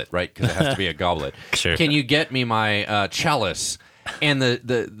goblet, right? Because it has to be a goblet. Sure. Can you get me my chalice? And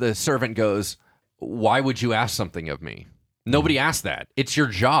the servant goes, why would you ask something of me? Nobody asked that. It's your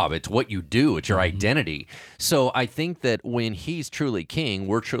job. It's what you do. It's your identity. So I think that when he's truly king,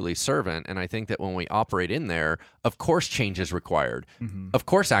 we're truly servant. And I think that when we operate in there, of course change is required. Of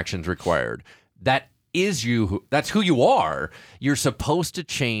course action's required. That is you. That's who you are. You're supposed to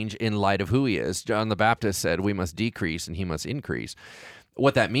change in light of who he is. John the Baptist said, we must decrease and he must increase.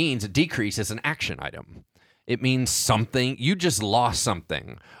 What that means, decrease is an action item. It means something. You just lost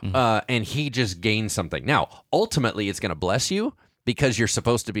something, and he just gained something. Now, ultimately, it's going to bless you because you're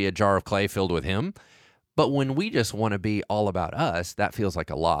supposed to be a jar of clay filled with him. But when we just want to be all about us, that feels like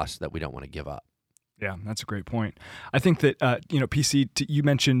a loss that we don't want to give up. Yeah, that's a great point. I think that, PC, you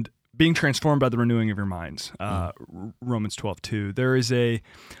mentioned being transformed by the renewing of your minds, Romans 12:2.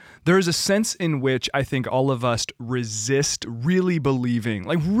 There is a sense in which I think all of us resist really believing,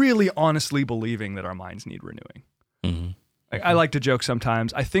 like really honestly believing that our minds need renewing. I like to joke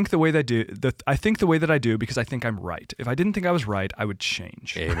sometimes. I think the way that I do because I think I'm right. If I didn't think I was right, I would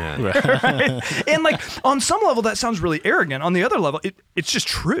change. Amen. Right? And like on some level, that sounds really arrogant. On the other level, it's just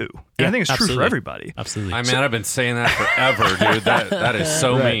true. And I think it's true for everybody. Absolutely. I mean, I've been saying that forever, dude. That is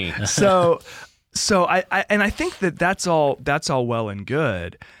so me. So I think that's all well and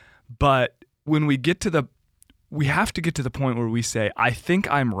good. But when we have to get to the point where we say, I think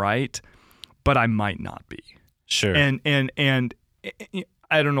I'm right, but I might not be. Sure. And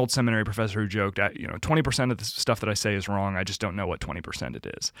I had an old seminary professor who joked, 20% of the stuff that I say is wrong. I just don't know what 20%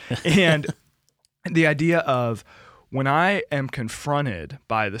 it is. And the idea of when I am confronted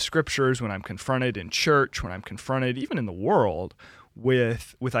by the scriptures, when I'm confronted in church, when I'm confronted even in the world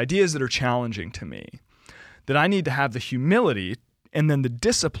with ideas that are challenging to me, that I need to have the humility and then the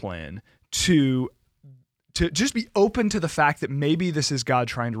discipline to just be open to the fact that maybe this is God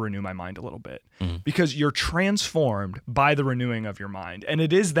trying to renew my mind a little bit, because you're transformed by the renewing of your mind. And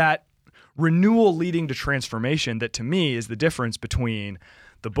it is that renewal leading to transformation that to me is the difference between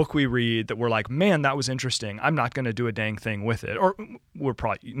the book we read that we're like, man, that was interesting. I'm not going to do a dang thing with it. Or we're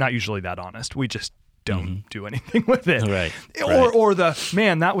probably not usually that honest. We just don't do anything with it. Right. Or the,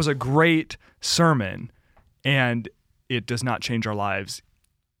 man, that was a great sermon and it does not change our lives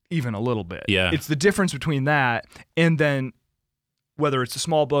even a little bit. Yeah. It's the difference between that and then whether it's the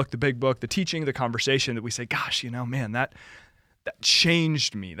small book, the big book, the teaching, the conversation that we say, gosh, man, that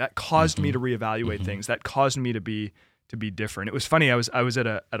changed me. That caused me to reevaluate things. That caused me to be different. It was funny. I was at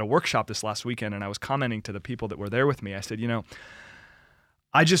a workshop this last weekend and I was commenting to the people that were there with me. I said,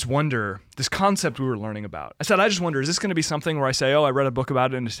 I just wonder, this concept we were learning about. I said, I just wonder, is this going to be something where I say, oh, I read a book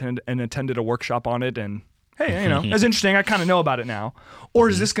about it and attended a workshop on it and hey, that's interesting. I kind of know about it now. Or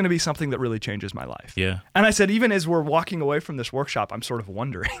is this going to be something that really changes my life? Yeah. And I said, even as we're walking away from this workshop, I'm sort of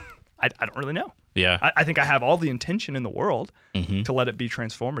wondering. I don't really know. Yeah. I think I have all the intention in the world to let it be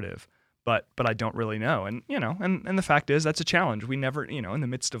transformative, but I don't really know. And, and the fact is that's a challenge. We never, in the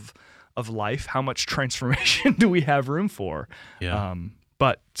midst of life, how much transformation do we have room for? Yeah.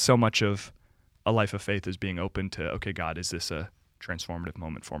 But so much of a life of faith is being open to, okay, God, is this a transformative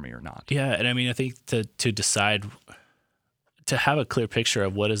moment for me or not? Yeah. And I mean, I think to decide, to have a clear picture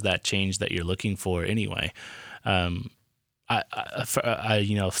of what is that change that you're looking for anyway. Psalm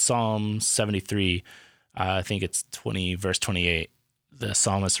 73, I think it's verse 28, the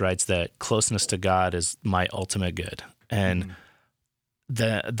psalmist writes that closeness to God is my ultimate good. And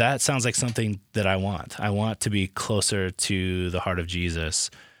that sounds like something that I want. I want to be closer to the heart of Jesus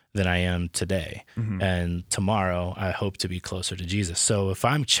than I am today. And tomorrow I hope to be closer to Jesus. So if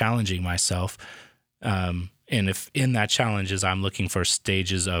I'm challenging myself, and if in that challenge is I'm looking for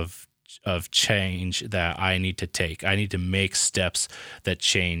stages of change that I need to take, I need to make steps that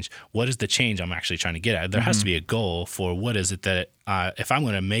change. What is the change I'm actually trying to get at? There has to be a goal for what is it that if I'm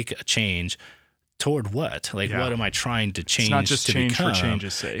going to make a change, toward what? What am I trying to change? It's not just to change become? for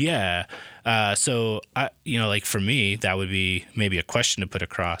change's sake. Yeah. So for me, that would be maybe a question to put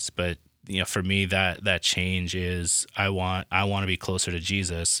across. But for me, that change is I want to be closer to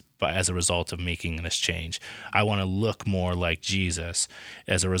Jesus. But as a result of making this change, I want to look more like Jesus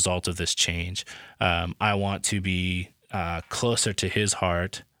as a result of this change. I want to be closer to His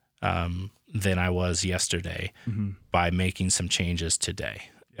heart than I was yesterday by making some changes today.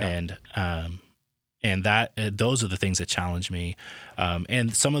 Yeah. And that those are the things that challenge me,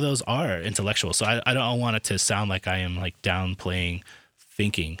 and some of those are intellectual. So I don't want it to sound like I am downplaying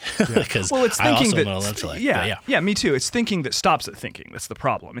thinking, because it's thinking I also am an intellect. Yeah, me too. It's thinking that stops at thinking. That's the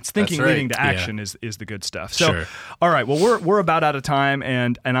problem. It's thinking leading to action is the good stuff. So, sure. All right. Well, we're about out of time,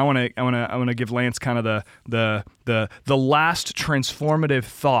 and I want to give Lance kind of the last transformative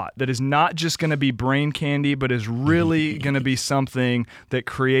thought that is not just going to be brain candy, but is really going to be something that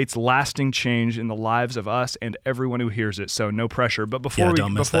creates lasting change in the lives of us and everyone who hears it. So no pressure. But before we do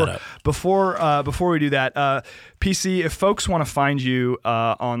that, PC, if folks want to find you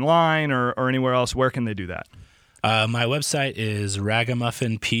online or anywhere else, where can they do that? My website is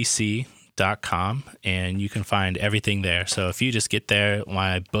ragamuffinpc.com, and you can find everything there. So if you just get there,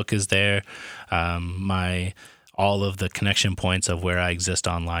 my book is there. All of the connection points of where I exist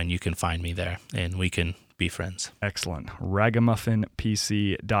online, you can find me there, and we can be friends. Excellent.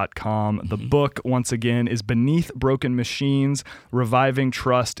 ragamuffinpc.com. The book, once again, is Beneath Broken Machines, Reviving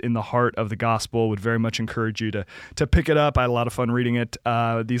Trust in the Heart of the Gospel. Would very much encourage you to pick it up. I had a lot of fun reading it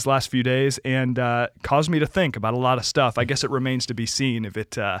these last few days, and caused me to think about a lot of stuff. I guess it remains to be seen if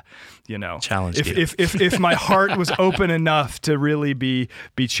it, challenged you. If my heart was open enough to really be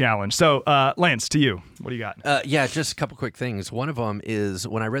challenged. So, Lance, to you, what do you got? Just a couple quick things. One of them is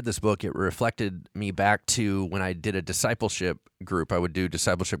when I read this book, it reflected me back to when I did a discipleship group. I would do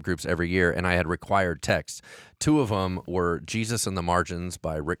discipleship groups every year, and I had required texts. Two of them were Jesus in the Margins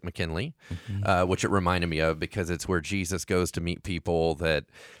by Rick McKinley, which it reminded me of because it's where Jesus goes to meet people that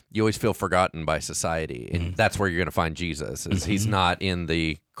you always feel forgotten by society. And that's where you're going to find Jesus, is he's not in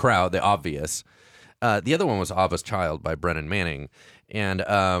the crowd, the obvious. The other one was Abba's Child by Brennan Manning, and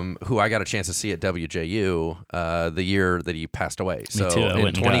who I got a chance to see at WJU the year that he passed away. Me too. I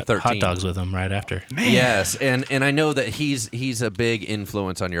went 2013. and got hot dogs with him right after. Man. Yes, and I know that he's a big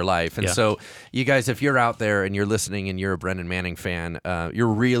influence on your life. And so you guys, if you're out there and you're listening and you're a Brennan Manning fan, you're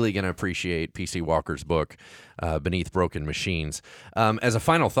really going to appreciate P.C. Walker's book, Beneath Broken Machines. As a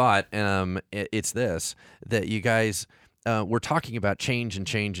final thought, it's this, that you guys... we're talking about change,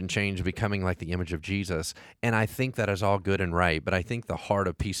 becoming like the image of Jesus. And I think that is all good and right. But I think the heart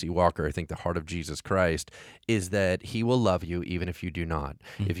of P.C. Walker, I think the heart of Jesus Christ is that he will love you even if you do not.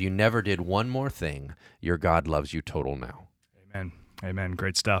 If you never did one more thing, your God loves you total now. Amen.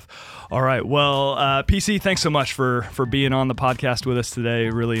 Great stuff. All right. Well, PC, thanks so much for being on the podcast with us today.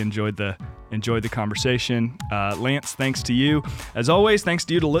 Really enjoyed the conversation. Lance, thanks to you. As always, thanks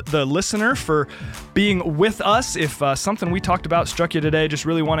to you, the listener, for being with us. If something we talked about struck you today, just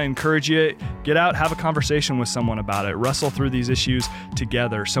really want to encourage you, get out, have a conversation with someone about it, wrestle through these issues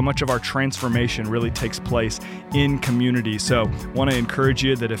together. So much of our transformation really takes place in community. So want to encourage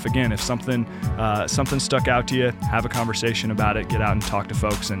you that if something stuck out to you, have a conversation about it, get out and talk to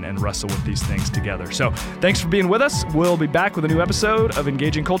folks and wrestle with these things together. So thanks for being with us. We'll be back with a new episode of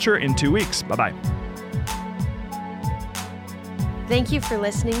Engaging Culture in 2 weeks. Bye-bye. Thank you for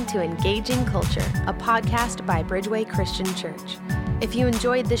listening to Engaging Culture, a podcast by Bridgeway Christian Church. If you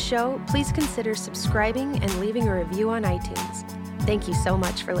enjoyed this show, please consider subscribing and leaving a review on iTunes. Thank you so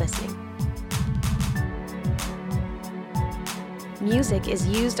much for listening. Music is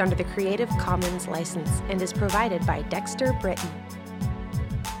used under the Creative Commons license and is provided by Dexter Britton.